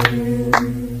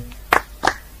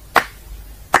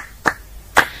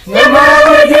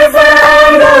nyamara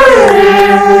ifaranga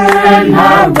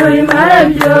ntabwo rimara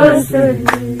byose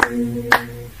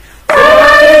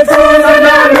uwayituza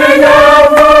ndamenya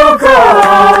avuka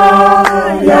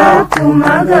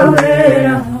yakumaga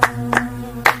wera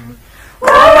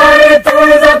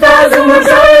uwayituza atazi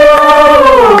umuco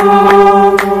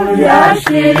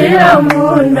yashirira mu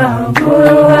nda mu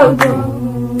ruhago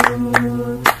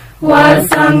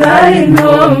wasanga ari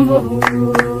intombo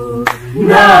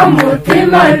nta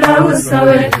mutima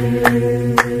nawusawe